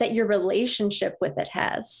changed, it's that your relationship with it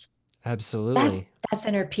has. That's Absolutely. that's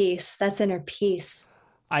inner peace. That's inner peace.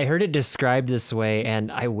 I heard it described this way,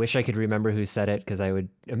 and I wish I could remember who said it because I would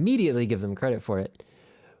immediately give them credit for it.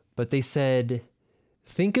 But they said,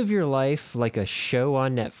 think of your life like a show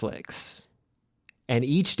on Netflix, and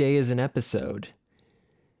each day is an episode.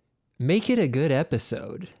 Make it a good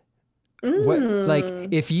episode. What, like,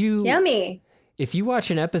 Mm, yummy. if you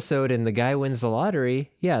watch an episode and the guy wins the lottery,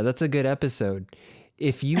 yeah, that's a good episode.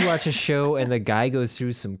 If you watch a show and the guy goes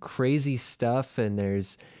through some crazy stuff and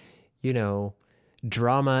there's, you know,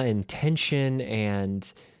 drama and tension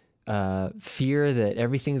and fear that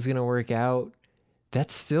everything's going to work out,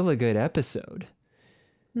 that's still a good episode.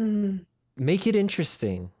 Mm, Make it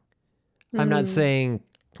interesting. I'm not mm, saying,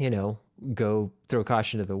 go throw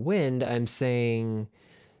caution to the wind. I'm saying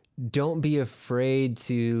don't be afraid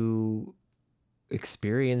to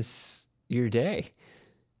experience your day.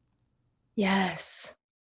 yes.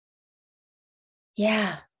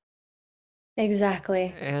 Yeah,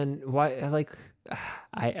 exactly. And why, like,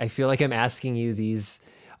 I feel like I'm asking you these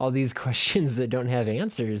all these questions that don't have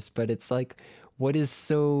answers, but it's like, what is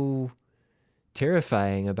so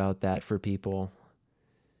terrifying about that for people?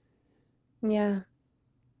 Yeah.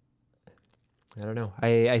 I don't know.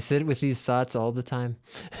 I sit with these thoughts all the time.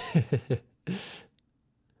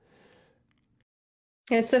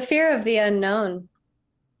 It's the fear of the unknown.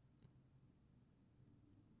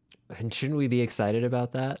 And shouldn't we be excited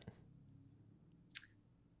about that?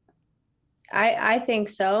 I think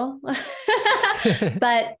so.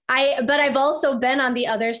 but I've also been on the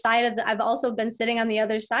other side of I've also been sitting on the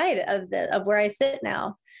other side of where I sit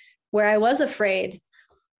now, where I was afraid.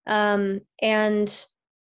 And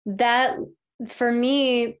that for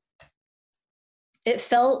me, it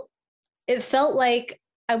felt like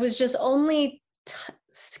I was just only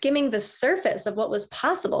skimming the surface of what was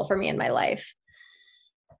possible for me in my life.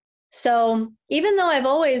 So even though I've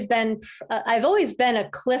always been a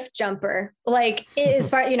cliff jumper, like as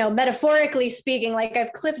far, metaphorically speaking, like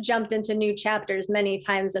I've cliff jumped into new chapters many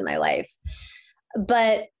times in my life,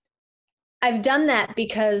 but I've done that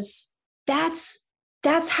because that's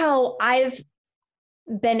how I've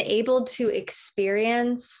been able to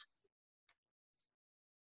experience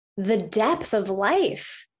the depth of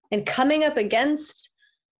life and coming up against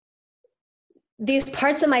these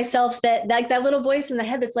parts of myself that like that little voice in the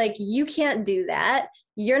head that's like, you can't do that.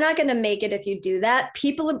 You're not going to make it if you do that.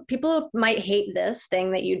 People might hate this thing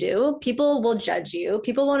that you do. People will judge you.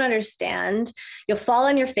 People won't understand. You'll fall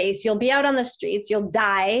on your face. You'll be out on the streets. You'll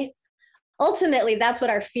die. Ultimately, that's what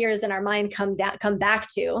our fears in our mind come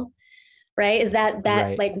back to, right? Is that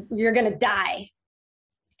Right. like you're going to die.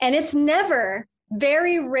 And it's never,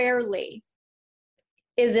 very rarely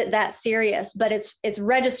is it that serious, but it's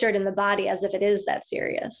registered in the body as if it is that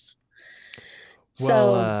serious.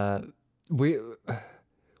 Well,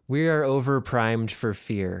 we are over primed for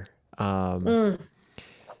fear. So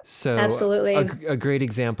absolutely. A great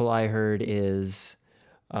example I heard is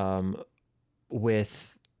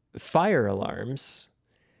with fire alarms.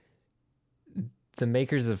 The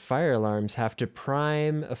makers of fire alarms have to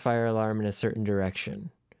prime a fire alarm in a certain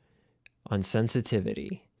direction on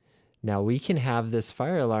sensitivity. Now we can have this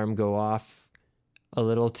fire alarm go off a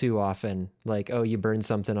little too often. Like, oh, you burned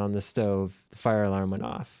something on the stove, the fire alarm went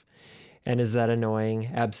off. And is that annoying?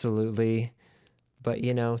 Absolutely. But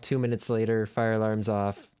 2 minutes later, fire alarm's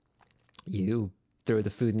off. You throw the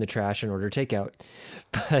food in the trash and order takeout.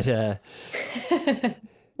 But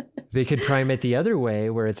they could prime it the other way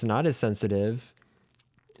where it's not as sensitive.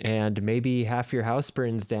 And maybe half your house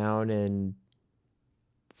burns down and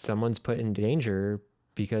someone's put in danger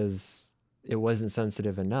because it wasn't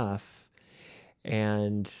sensitive enough.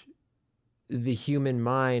 And the human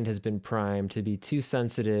mind has been primed to be too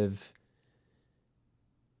sensitive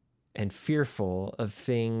and fearful of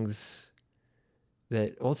things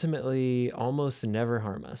that ultimately almost never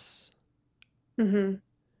harm us. Mm-hmm.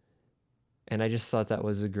 And I just thought that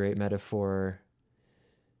was a great metaphor.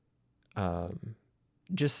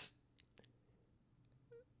 Just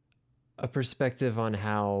a perspective on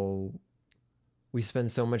how we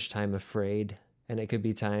spend so much time afraid, and it could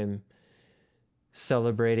be time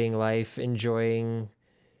celebrating life, enjoying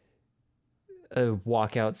a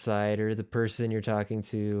walk outside or the person you're talking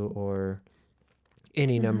to or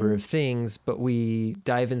any number of things, but we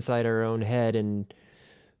dive inside our own head and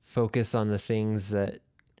focus on the things that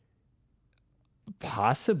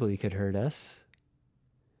possibly could hurt us.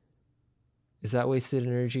 Is that wasted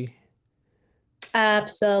energy?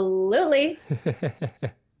 Absolutely.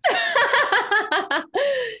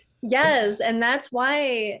 Yes. And that's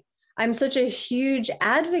why I'm such a huge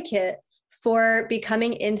advocate for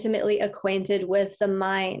becoming intimately acquainted with the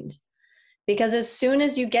mind. Because as soon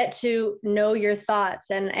as you get to know your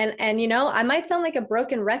thoughts, and I might sound like a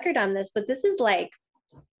broken record on this, but this is like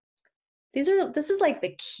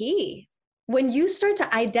the key. When you start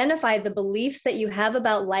to identify the beliefs that you have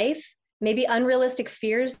about life, maybe unrealistic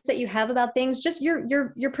fears that you have about things, just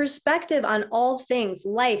your perspective on all things,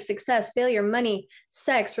 life, success, failure, money,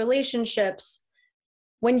 sex, relationships.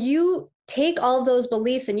 When you take all of those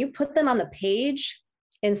beliefs and you put them on the page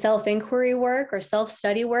in self-inquiry work or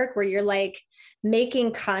self-study work, where you're like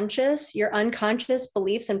making conscious your unconscious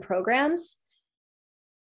beliefs and programs,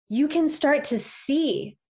 you can start to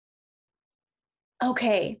see,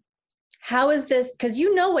 okay, how is this? Because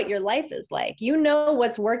you know what your life is like. You know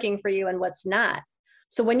what's working for you and what's not.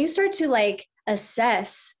 So when you start to like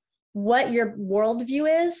assess what your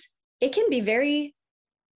worldview is, it can be very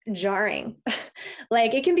jarring.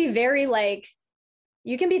 Like it can be very like,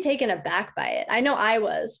 you can be taken aback by it. I know I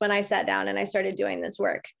was when I sat down and I started doing this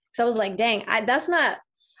work. So I was like, dang,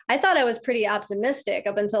 I I thought I was pretty optimistic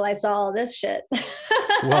up until I saw all this shit.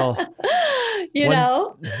 Well, You one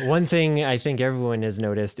know? one thing I think everyone has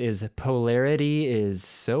noticed is polarity is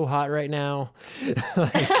so hot right now.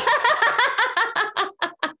 Like,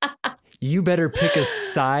 you better pick a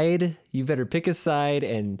side. You better pick a side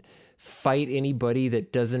and fight anybody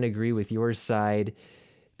that doesn't agree with your side.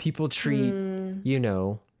 People treat, Hmm. you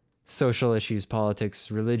know, social issues,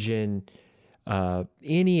 politics, religion,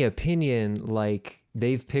 any opinion like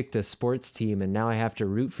they've picked a sports team and now I have to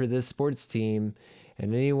root for this sports team,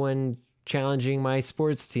 and anyone challenging my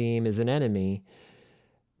sports team is an enemy.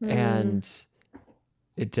 Hmm. And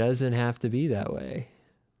it doesn't have to be that way.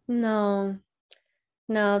 No,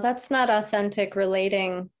 no, that's not authentic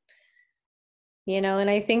relating, and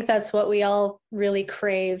I think that's what we all really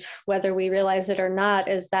crave, whether we realize it or not,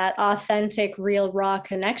 is that authentic, real, raw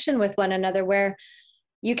connection with one another where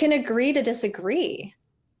you can agree to disagree.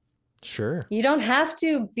 Sure. You don't have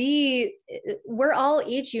to be, we're all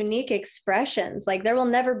each unique expressions. Like there will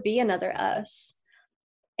never be another us.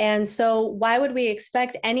 And so, why would we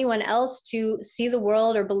expect anyone else to see the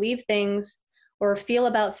world or believe things or feel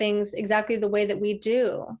about things exactly the way that we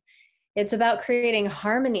do? It's about creating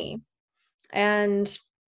harmony and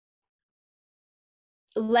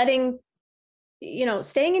letting,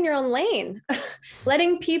 staying in your own lane,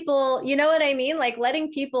 letting people, you know what I mean? Like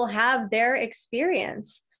letting people have their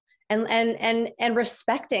experience and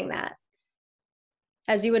respecting that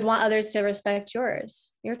as you would want others to respect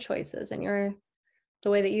yours, your choices and the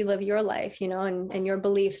way that you live your life, and your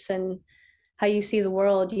beliefs and how you see the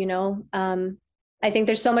world, I think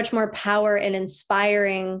there's so much more power in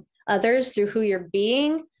inspiring others through who you're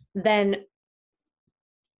being than,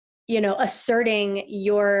 asserting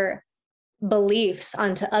your beliefs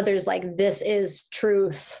onto others like this is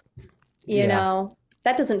truth, Yeah.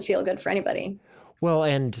 that doesn't feel good for anybody. Well,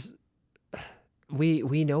 and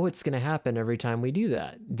we know what's going to happen every time we do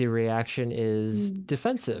that. The reaction is Mm.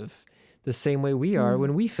 defensive, the same way we are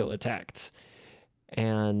when Mm. we feel attacked.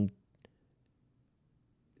 And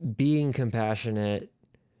being compassionate,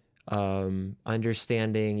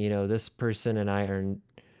 understanding, this person and I are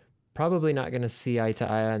probably not going to see eye to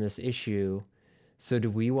eye on this issue. So do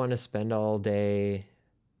we want to spend all day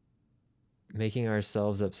making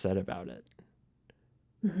ourselves upset about it?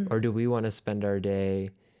 Mm-hmm. Or do we want to spend our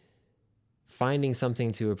day finding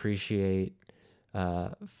something to appreciate,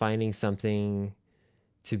 finding something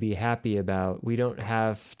to be happy about? We don't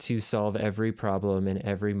have to solve every problem in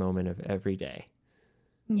every moment of every day.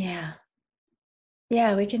 Yeah.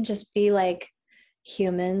 Yeah, we can just be like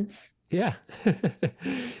humans. Yeah.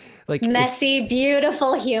 Like Messy,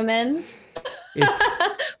 beautiful humans. it's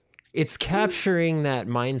it's capturing that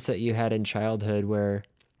mindset you had in childhood where,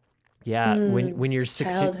 yeah, when you're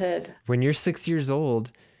Childhood. when you're 6 years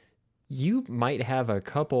old, you might have a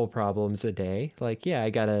couple problems a day. Like, yeah, I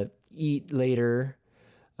gotta eat later.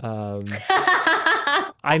 Um,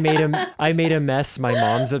 I made a mess. My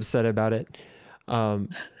mom's upset about it. Um,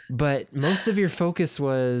 but most of your focus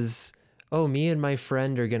was, oh, me and my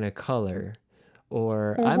friend are gonna color,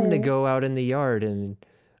 or I'm gonna Mm-hmm. go out in the yard and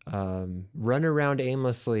run around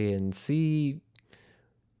aimlessly and see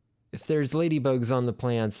if there's ladybugs on the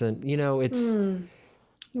plants. And it's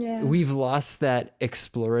Yeah. we've lost that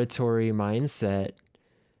exploratory mindset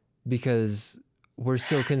because we're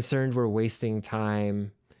so concerned we're wasting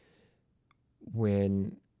time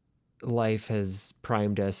when life has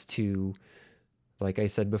primed us to, like I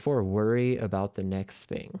said before, worry about the next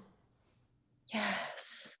thing.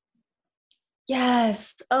 Yes.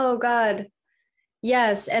 Yes. Oh God.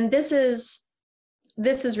 Yes. And this is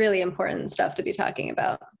really important stuff to be talking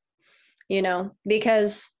about,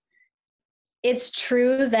 because it's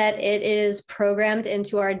true that it is programmed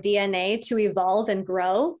into our DNA to evolve and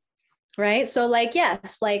grow, right? So like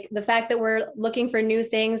yes, like the fact that we're looking for new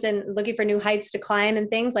things and looking for new heights to climb and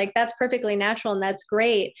things like that's perfectly natural and that's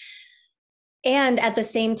great. And at the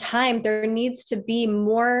same time, there needs to be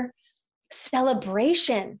more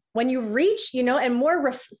celebration when you reach, and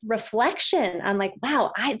more reflection on like,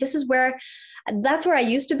 wow, that's where I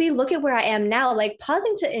used to be. Look at where I am now, like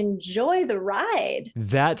pausing to enjoy the ride.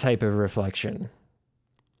 That type of reflection.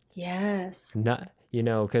 Yes. Not,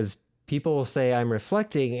 because people will say I'm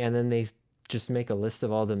reflecting and then they just make a list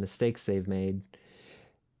of all the mistakes they've made.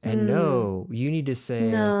 And Mm, no, you need to say,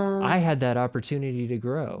 I no. had that opportunity to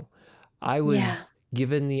grow. I Yeah. was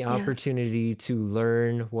given the Yeah. opportunity to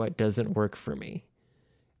learn what doesn't work for me.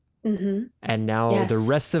 Mm-hmm. And now the Yes.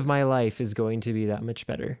 rest of my life is going to be that much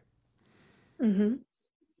better. Mm-hmm.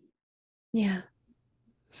 Yeah. Yeah.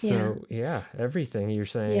 So, yeah, everything you're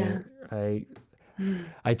Yeah. saying, I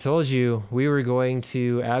I told you we were going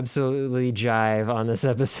to absolutely jive on this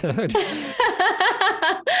episode.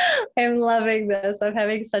 I'm loving this. I'm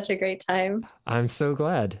having such a great time. I'm so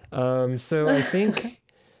glad. So I think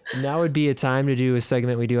now would be a time to do a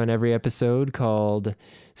segment we do on every episode called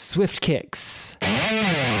Swift Kicks.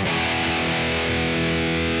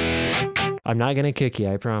 I'm not going to kick you,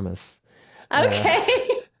 I promise. Okay.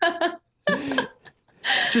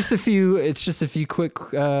 It's just a few quick,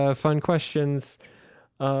 fun questions.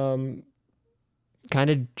 Kind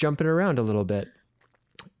of jumping around a little bit.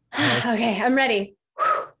 Okay, I'm ready.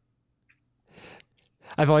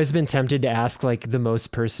 I've always been tempted to ask like the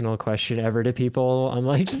most personal question ever to people. I'm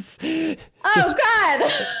like, Oh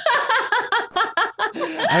God.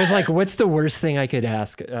 I was like, what's the worst thing I could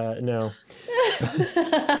ask? No.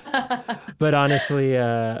 But honestly,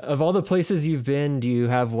 of all the places you've been, do you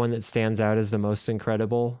have one that stands out as the most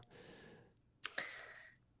incredible?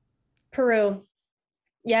 Peru.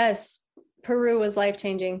 Yes. Peru was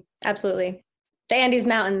life-changing. Absolutely. The Andes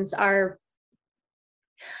Mountains are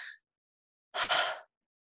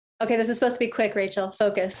okay, this is supposed to be quick, Rachel.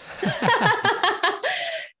 Focus.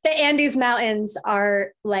 The Andes Mountains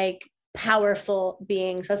are like powerful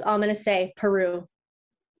beings. That's all I'm going to say. Peru.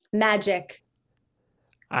 Magic.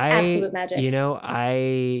 Absolute magic.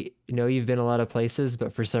 I know you've been a lot of places,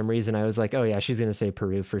 but for some reason I was like, oh yeah, she's going to say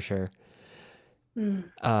Peru for sure.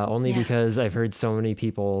 Only because I've heard so many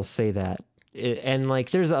people say that. And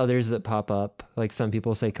like there's others that pop up. Like some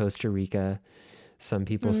people say Costa Rica. Some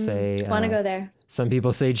people say... want to go there. Some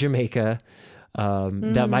people say Jamaica.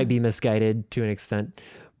 That might be misguided to an extent.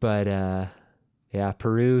 But yeah,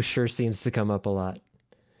 Peru sure seems to come up a lot.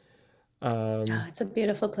 It's a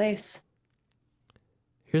beautiful place.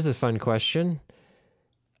 Here's a fun question.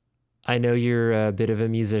 I know you're a bit of a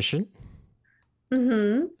musician.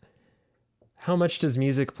 Mm-hmm. How much does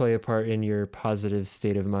music play a part in your positive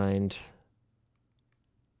state of mind?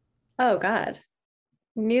 Oh, God.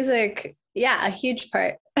 Music, yeah, a huge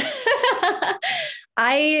part.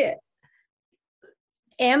 I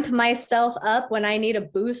amp myself up when I need a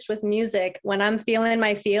boost with music. When I'm feeling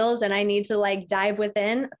my feels and I need to like dive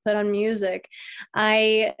within, put on music.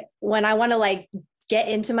 When I want to like get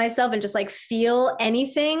into myself and just like feel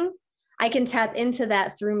anything, I can tap into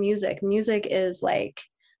that through music. Music is like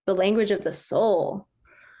the language of the soul.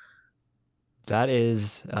 That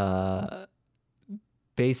is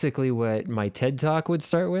basically what my TED Talk would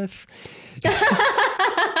start with.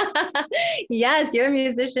 Yes, you're a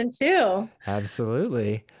musician too.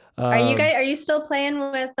 Absolutely. Are you still playing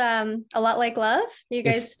with A Lot Like Love? Are you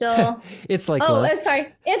guys still? It's Like Love. Oh,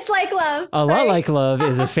 sorry. It's Like Love. A Lot Like Love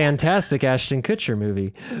is a fantastic Ashton Kutcher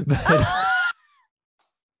movie. Oh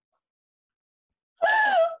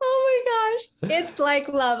my gosh. It's Like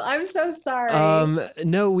Love. I'm so sorry.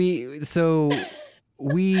 No,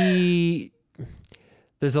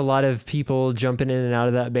 there's a lot of people jumping in and out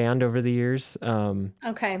of that band over the years.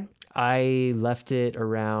 Okay. I left it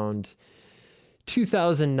around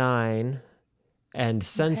 2009, and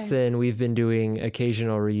since then we've been doing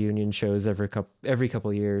occasional reunion shows every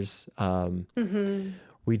couple years.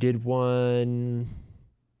 We did one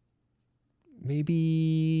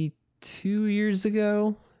maybe 2 years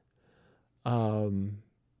ago.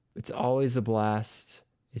 It's always a blast.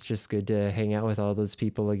 It's just good to hang out with all those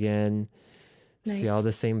people again. Nice. See all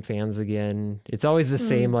the same fans again. It's always the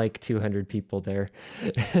same like 200 people there.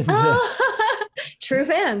 And, true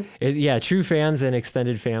fans. True fans and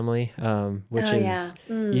extended family, which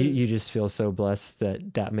you just feel so blessed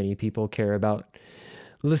that many people care about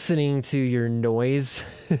listening to your noise.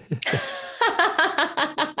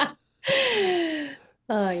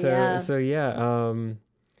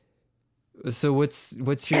 So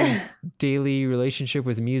what's your daily relationship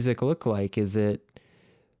with music look like? Is it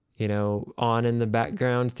on in the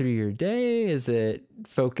background through your day? Is it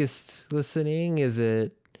focused listening? Is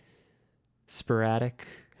it sporadic?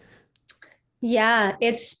 Yeah,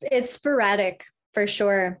 it's sporadic for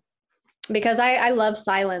sure, because I love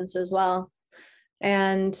silence as well.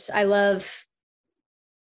 And I love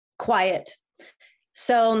quiet.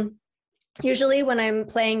 So usually when I'm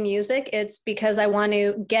playing music, it's because I want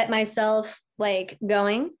to get myself like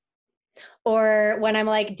going, or when I'm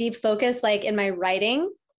like deep focus, like in my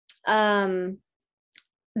writing,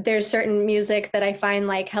 there's certain music that I find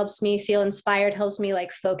like helps me feel inspired, helps me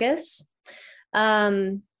like focus.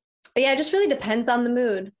 But yeah, it just really depends on the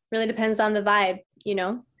mood, really depends on the vibe,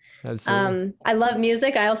 Absolutely. I love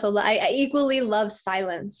music. I also, I equally love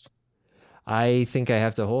silence. I think I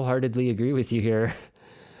have to wholeheartedly agree with you here.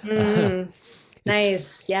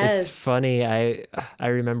 Nice. Yes. It's funny. I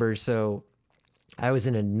remember, so I was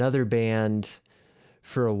in another band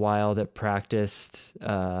for a while that practiced.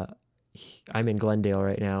 I'm in Glendale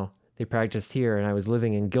right now. They practiced here, and I was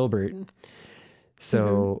living in Gilbert.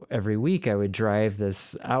 So every week I would drive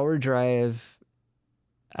this hour drive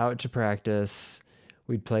out to practice.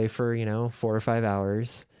 We'd play for, 4 or 5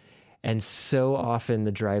 hours. And so often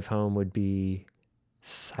the drive home would be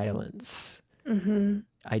silence.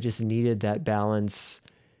 I just needed that balance.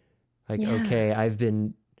 Like, okay, I've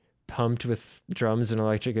been pumped with drums and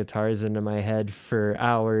electric guitars into my head for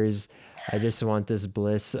hours. I just want this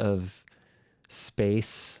bliss of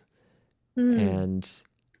space and,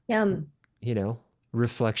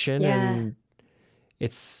 reflection. And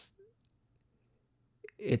it's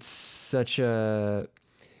such a,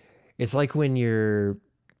 it's like when you're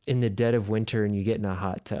in the dead of winter and you get in a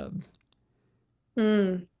hot tub.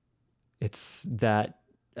 It's that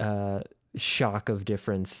shock of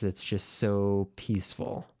difference that's just so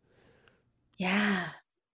peaceful. Yeah.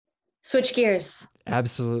 Switch gears.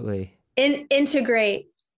 Absolutely. Integrate.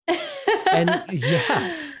 And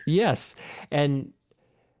yes. And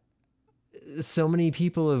so many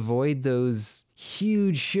people avoid those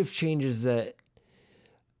huge shift changes that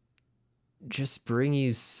just bring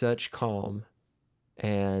you such calm.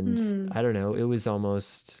 And I don't know, it was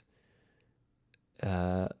almost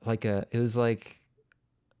it was like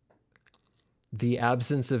the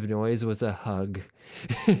absence of noise was a hug.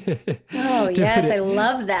 Oh, yes. I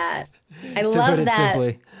love that. I love that.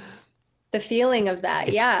 Simply. The feeling of that.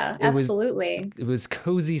 Yeah, absolutely. It was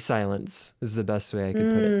cozy silence is the best way I could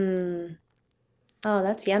put it. Oh,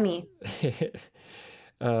 that's yummy.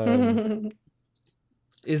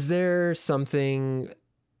 Is there something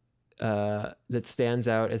that stands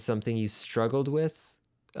out as something you struggled with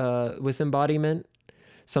embodiment?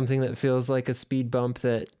 Something that feels like a speed bump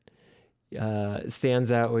that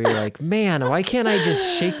stands out where you're like, man, why can't I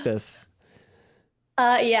just shake this?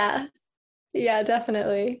 Yeah,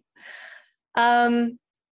 definitely.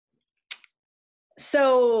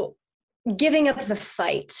 So giving up the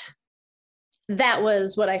fight, that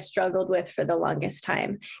was what I struggled with for the longest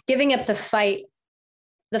time. Giving up the fight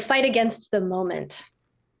against the moment.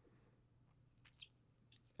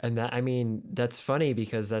 And that's funny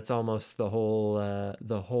because that's almost the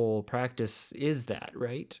whole practice is that,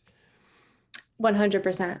 right?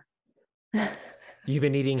 100%. You've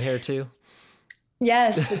been eating hair too?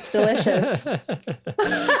 Yes, it's delicious.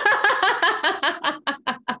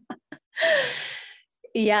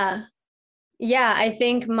 Yeah. I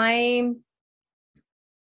think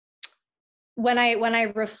when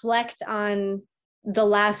I reflect on the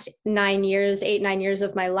last 9 years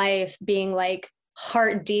of my life being like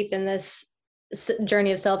heart deep in this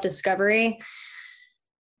journey of self-discovery,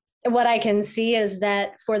 what I can see is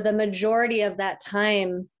that for the majority of that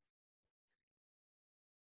time,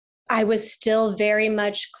 I was still very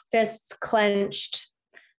much fists clenched,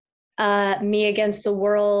 me against the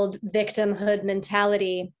world, victimhood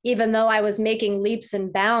mentality, even though I was making leaps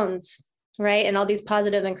and bounds, right? And all these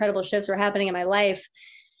positive, incredible shifts were happening in my life.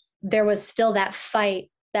 There was still that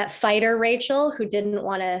fighter Rachel who didn't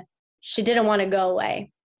want to go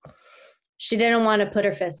away. She didn't want to put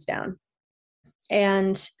her fist down.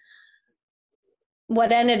 And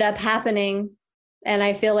what ended up happening, and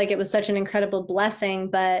I feel like it was such an incredible blessing,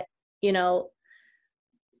 but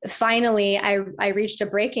finally I reached a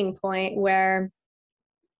breaking point where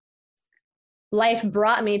life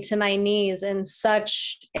brought me to my knees in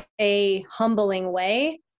such a humbling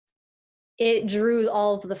way. It drew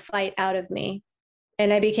all of the fight out of me.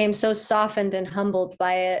 And I became so softened and humbled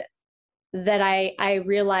by it that I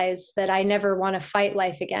realized that I never want to fight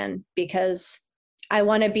life again, because I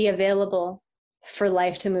want to be available for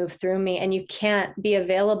life to move through me. And you can't be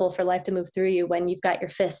available for life to move through you when you've got your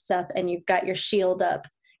fists up and you've got your shield up,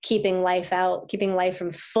 keeping life out, keeping life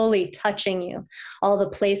from fully touching you, all the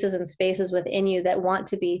places and spaces within you that want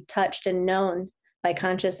to be touched and known by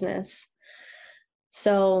consciousness.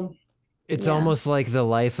 So it's almost like the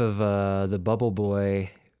life of the bubble boy.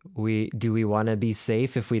 Do we want to be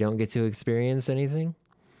safe if we don't get to experience anything?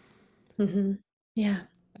 Mm-hmm. Yeah.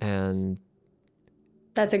 And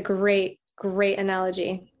that's a great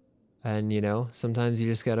analogy. And sometimes you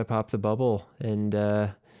just got to pop the bubble and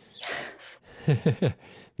yes.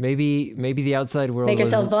 maybe the outside world make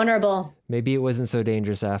yourself vulnerable. Maybe it wasn't so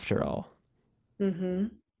dangerous after all.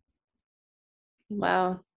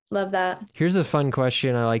 Wow. Love that. Here's a fun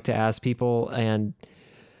question I like to ask people, and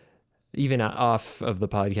even off of the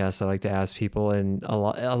podcast, I like to ask people, and a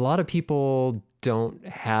lot of people don't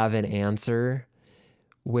have an answer,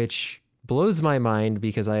 which blows my mind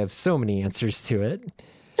because I have so many answers to it.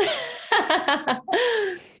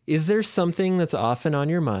 Is there something that's often on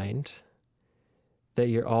your mind that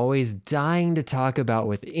you're always dying to talk about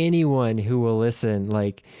with anyone who will listen?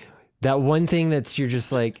 Like that one thing that you're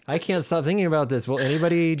just like, I can't stop thinking about this. Will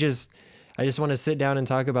anybody just, I just want to sit down and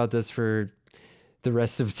talk about this for the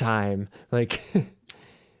rest of time. Like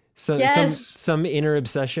Yes. some inner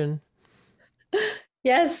obsession.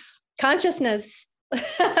 Yes. Consciousness.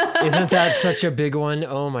 Isn't that such a big one?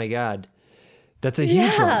 Oh my God. That's a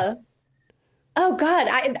huge one. Oh God,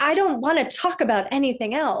 I don't want to talk about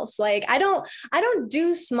anything else. Like I don't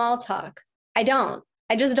do small talk. I don't.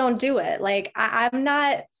 I just don't do it. Like I'm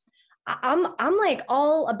not. I'm like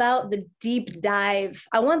all about the deep dive.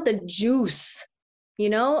 I want the juice,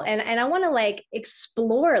 and I want to like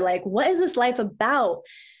explore like what is this life about?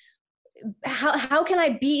 How can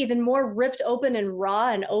I be even more ripped open and raw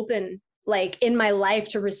and open like in my life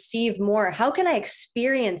to receive more? How can I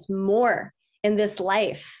experience more in this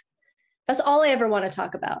life? That's all I ever want to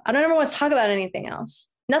talk about. I don't ever want to talk about anything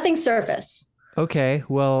else. Nothing surface. Okay.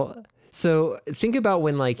 Well, so think about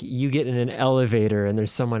when like you get in an elevator and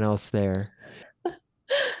there's someone else there.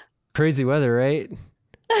 Crazy weather, right?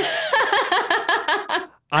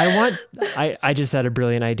 I just had a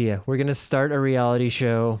brilliant idea. We're going to start a reality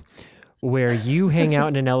show where you hang out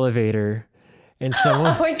in an elevator and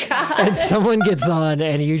someone, oh my God. and someone gets on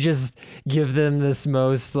and you just give them this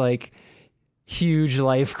most like huge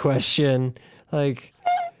life question. Like,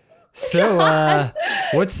 so,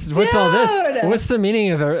 what's all this? What's the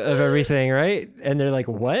meaning of everything? Right. And they're like,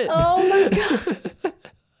 what? Oh my God.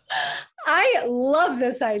 I love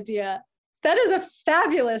this idea. That is a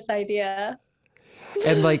fabulous idea.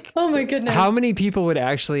 And like, oh my goodness. How many people would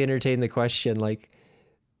actually entertain the question? Like,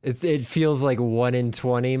 it feels like 1 in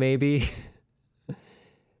 20, maybe.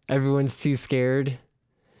 Everyone's too scared.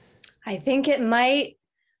 I think it might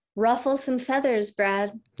ruffle some feathers,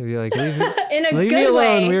 Brad. They'd be like, leave me, in a leave good me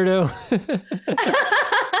alone, way. Weirdo.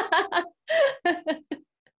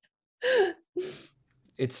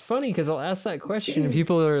 It's funny because I'll ask that question and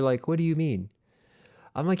people are like, what do you mean?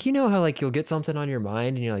 I'm like, you know how like you'll get something on your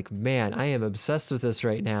mind and you're like, man, I am obsessed with this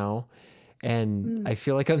right now. And I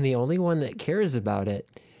feel like I'm the only one that cares about it.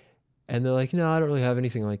 And they're like, no, I don't really have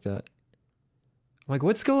anything like that. I'm like,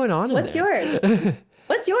 what's going on in What's there? yours?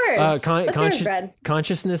 What's yours? What's yours, Brad?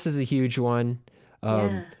 Consciousness is a huge one.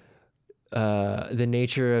 The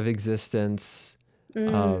nature of existence.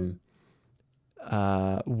 What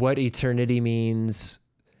eternity means.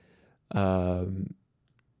 The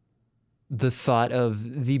thought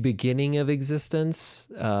of the beginning of existence,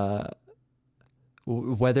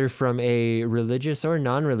 whether from a religious or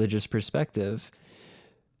non-religious perspective,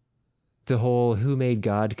 the whole who made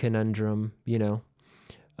God conundrum,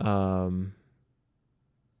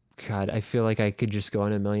 God, I feel like I could just go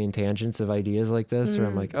on a million tangents of ideas like this where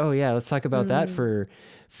I'm like, oh yeah, let's talk about that for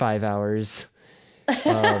 5 hours.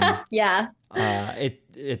 Yeah.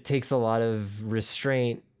 It takes a lot of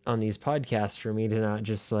restraint on these podcasts for me to not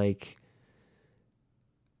just like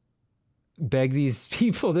beg these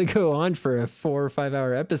people to go on for a 4 or 5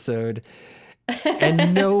 hour episode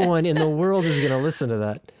and no one in the world is going to listen to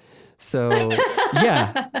that. So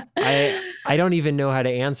yeah, I don't even know how to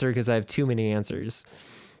answer because I have too many answers.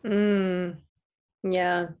 Yeah.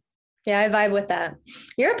 Yeah. I vibe with that.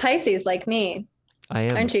 You're a Pisces like me. I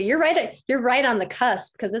am. Aren't you? You're right on the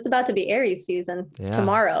cusp because it's about to be Aries season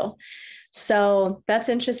tomorrow. So that's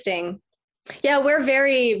interesting. Yeah, we're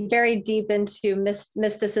very, very deep into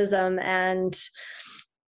mysticism and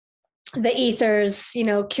the ethers,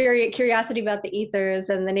 curiosity about the ethers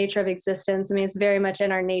and the nature of existence. I mean, it's very much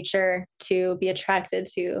in our nature to be attracted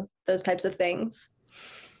to those types of things.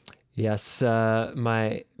 Yes,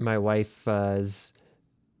 my wife is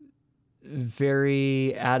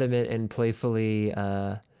very adamant and playfully,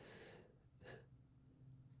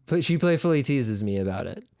 she playfully teases me about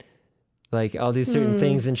it. Like all these certain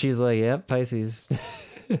things, and she's like, "Yep, Pisces."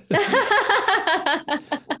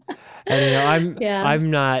 And I'm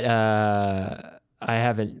not. I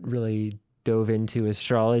haven't really dove into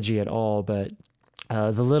astrology at all, but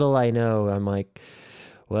the little I know, I'm like,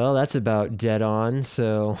 well, that's about dead on.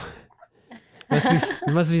 So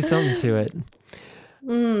must be something to it.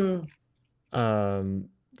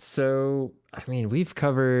 So I mean, we've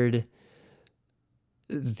covered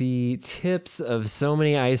the tips of so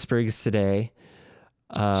many icebergs today.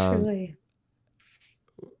 Truly.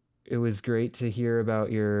 It was great to hear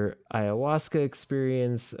about your ayahuasca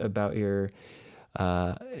experience, about your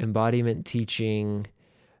embodiment teaching,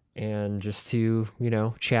 and just to,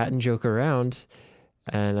 chat and joke around.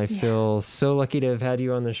 And I feel so lucky to have had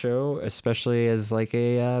you on the show, especially as like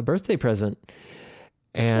a birthday present.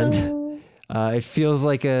 And it feels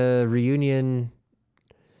like a reunion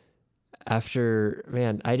after,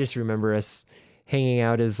 man, I just remember us hanging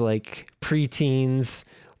out as like preteens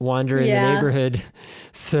wandering the Yeah. neighborhood.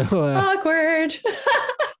 So Awkward.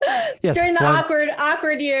 yes, During the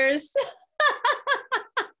awkward years.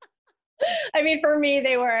 I mean, for me,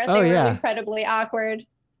 they were incredibly awkward.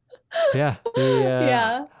 Yeah.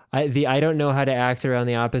 Yeah. I don't know how to act around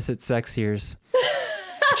the opposite sex years,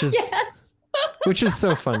 Yes. which is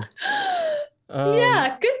so fun.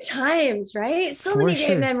 Yeah, good times, right? So many great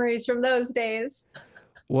sure. memories from those days.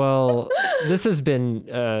 Well, this has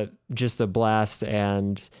been just a blast,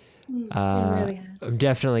 and It really has. I'm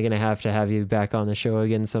definitely going to have you back on the show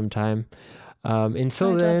again sometime.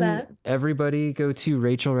 Until I'd then, love that. everybody go to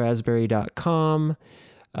rachelraspberry.com.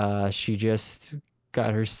 She just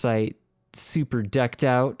got her site super decked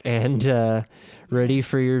out and ready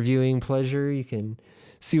for your viewing pleasure. You can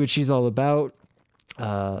see what she's all about.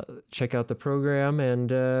 Check out the program,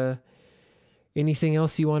 and anything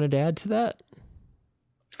else you wanted to add to that?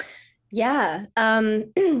 Yeah.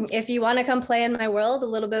 If you want to come play in my world a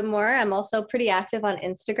little bit more, I'm also pretty active on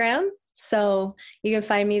Instagram. So you can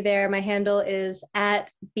find me there. My handle is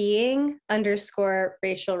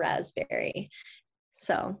 @being_Rachel_Raspberry.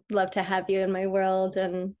 So love to have you in my world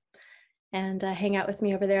and hang out with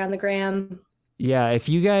me over there on the gram. Yeah, if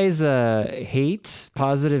you guys hate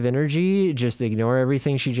positive energy, just ignore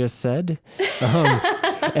everything she just said.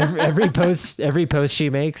 Every post she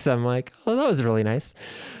makes, I'm like, oh, that was really nice.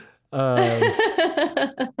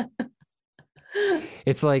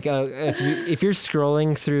 It's like if you're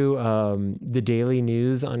scrolling through the daily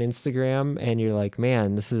news on Instagram and you're like,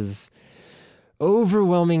 man, this is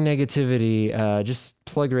overwhelming negativity, just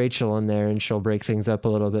plug Rachel in there and she'll break things up a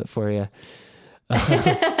little bit for you.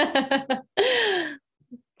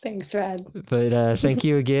 Thanks, Rad. But thank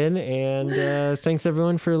you again, and thanks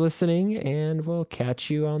everyone for listening, and we'll catch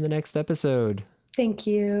you on the next episode. Thank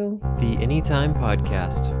you. The Anytime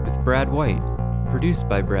Podcast with Brad White, produced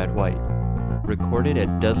by Brad White, recorded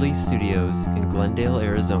at Dudley Studios in Glendale,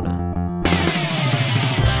 Arizona.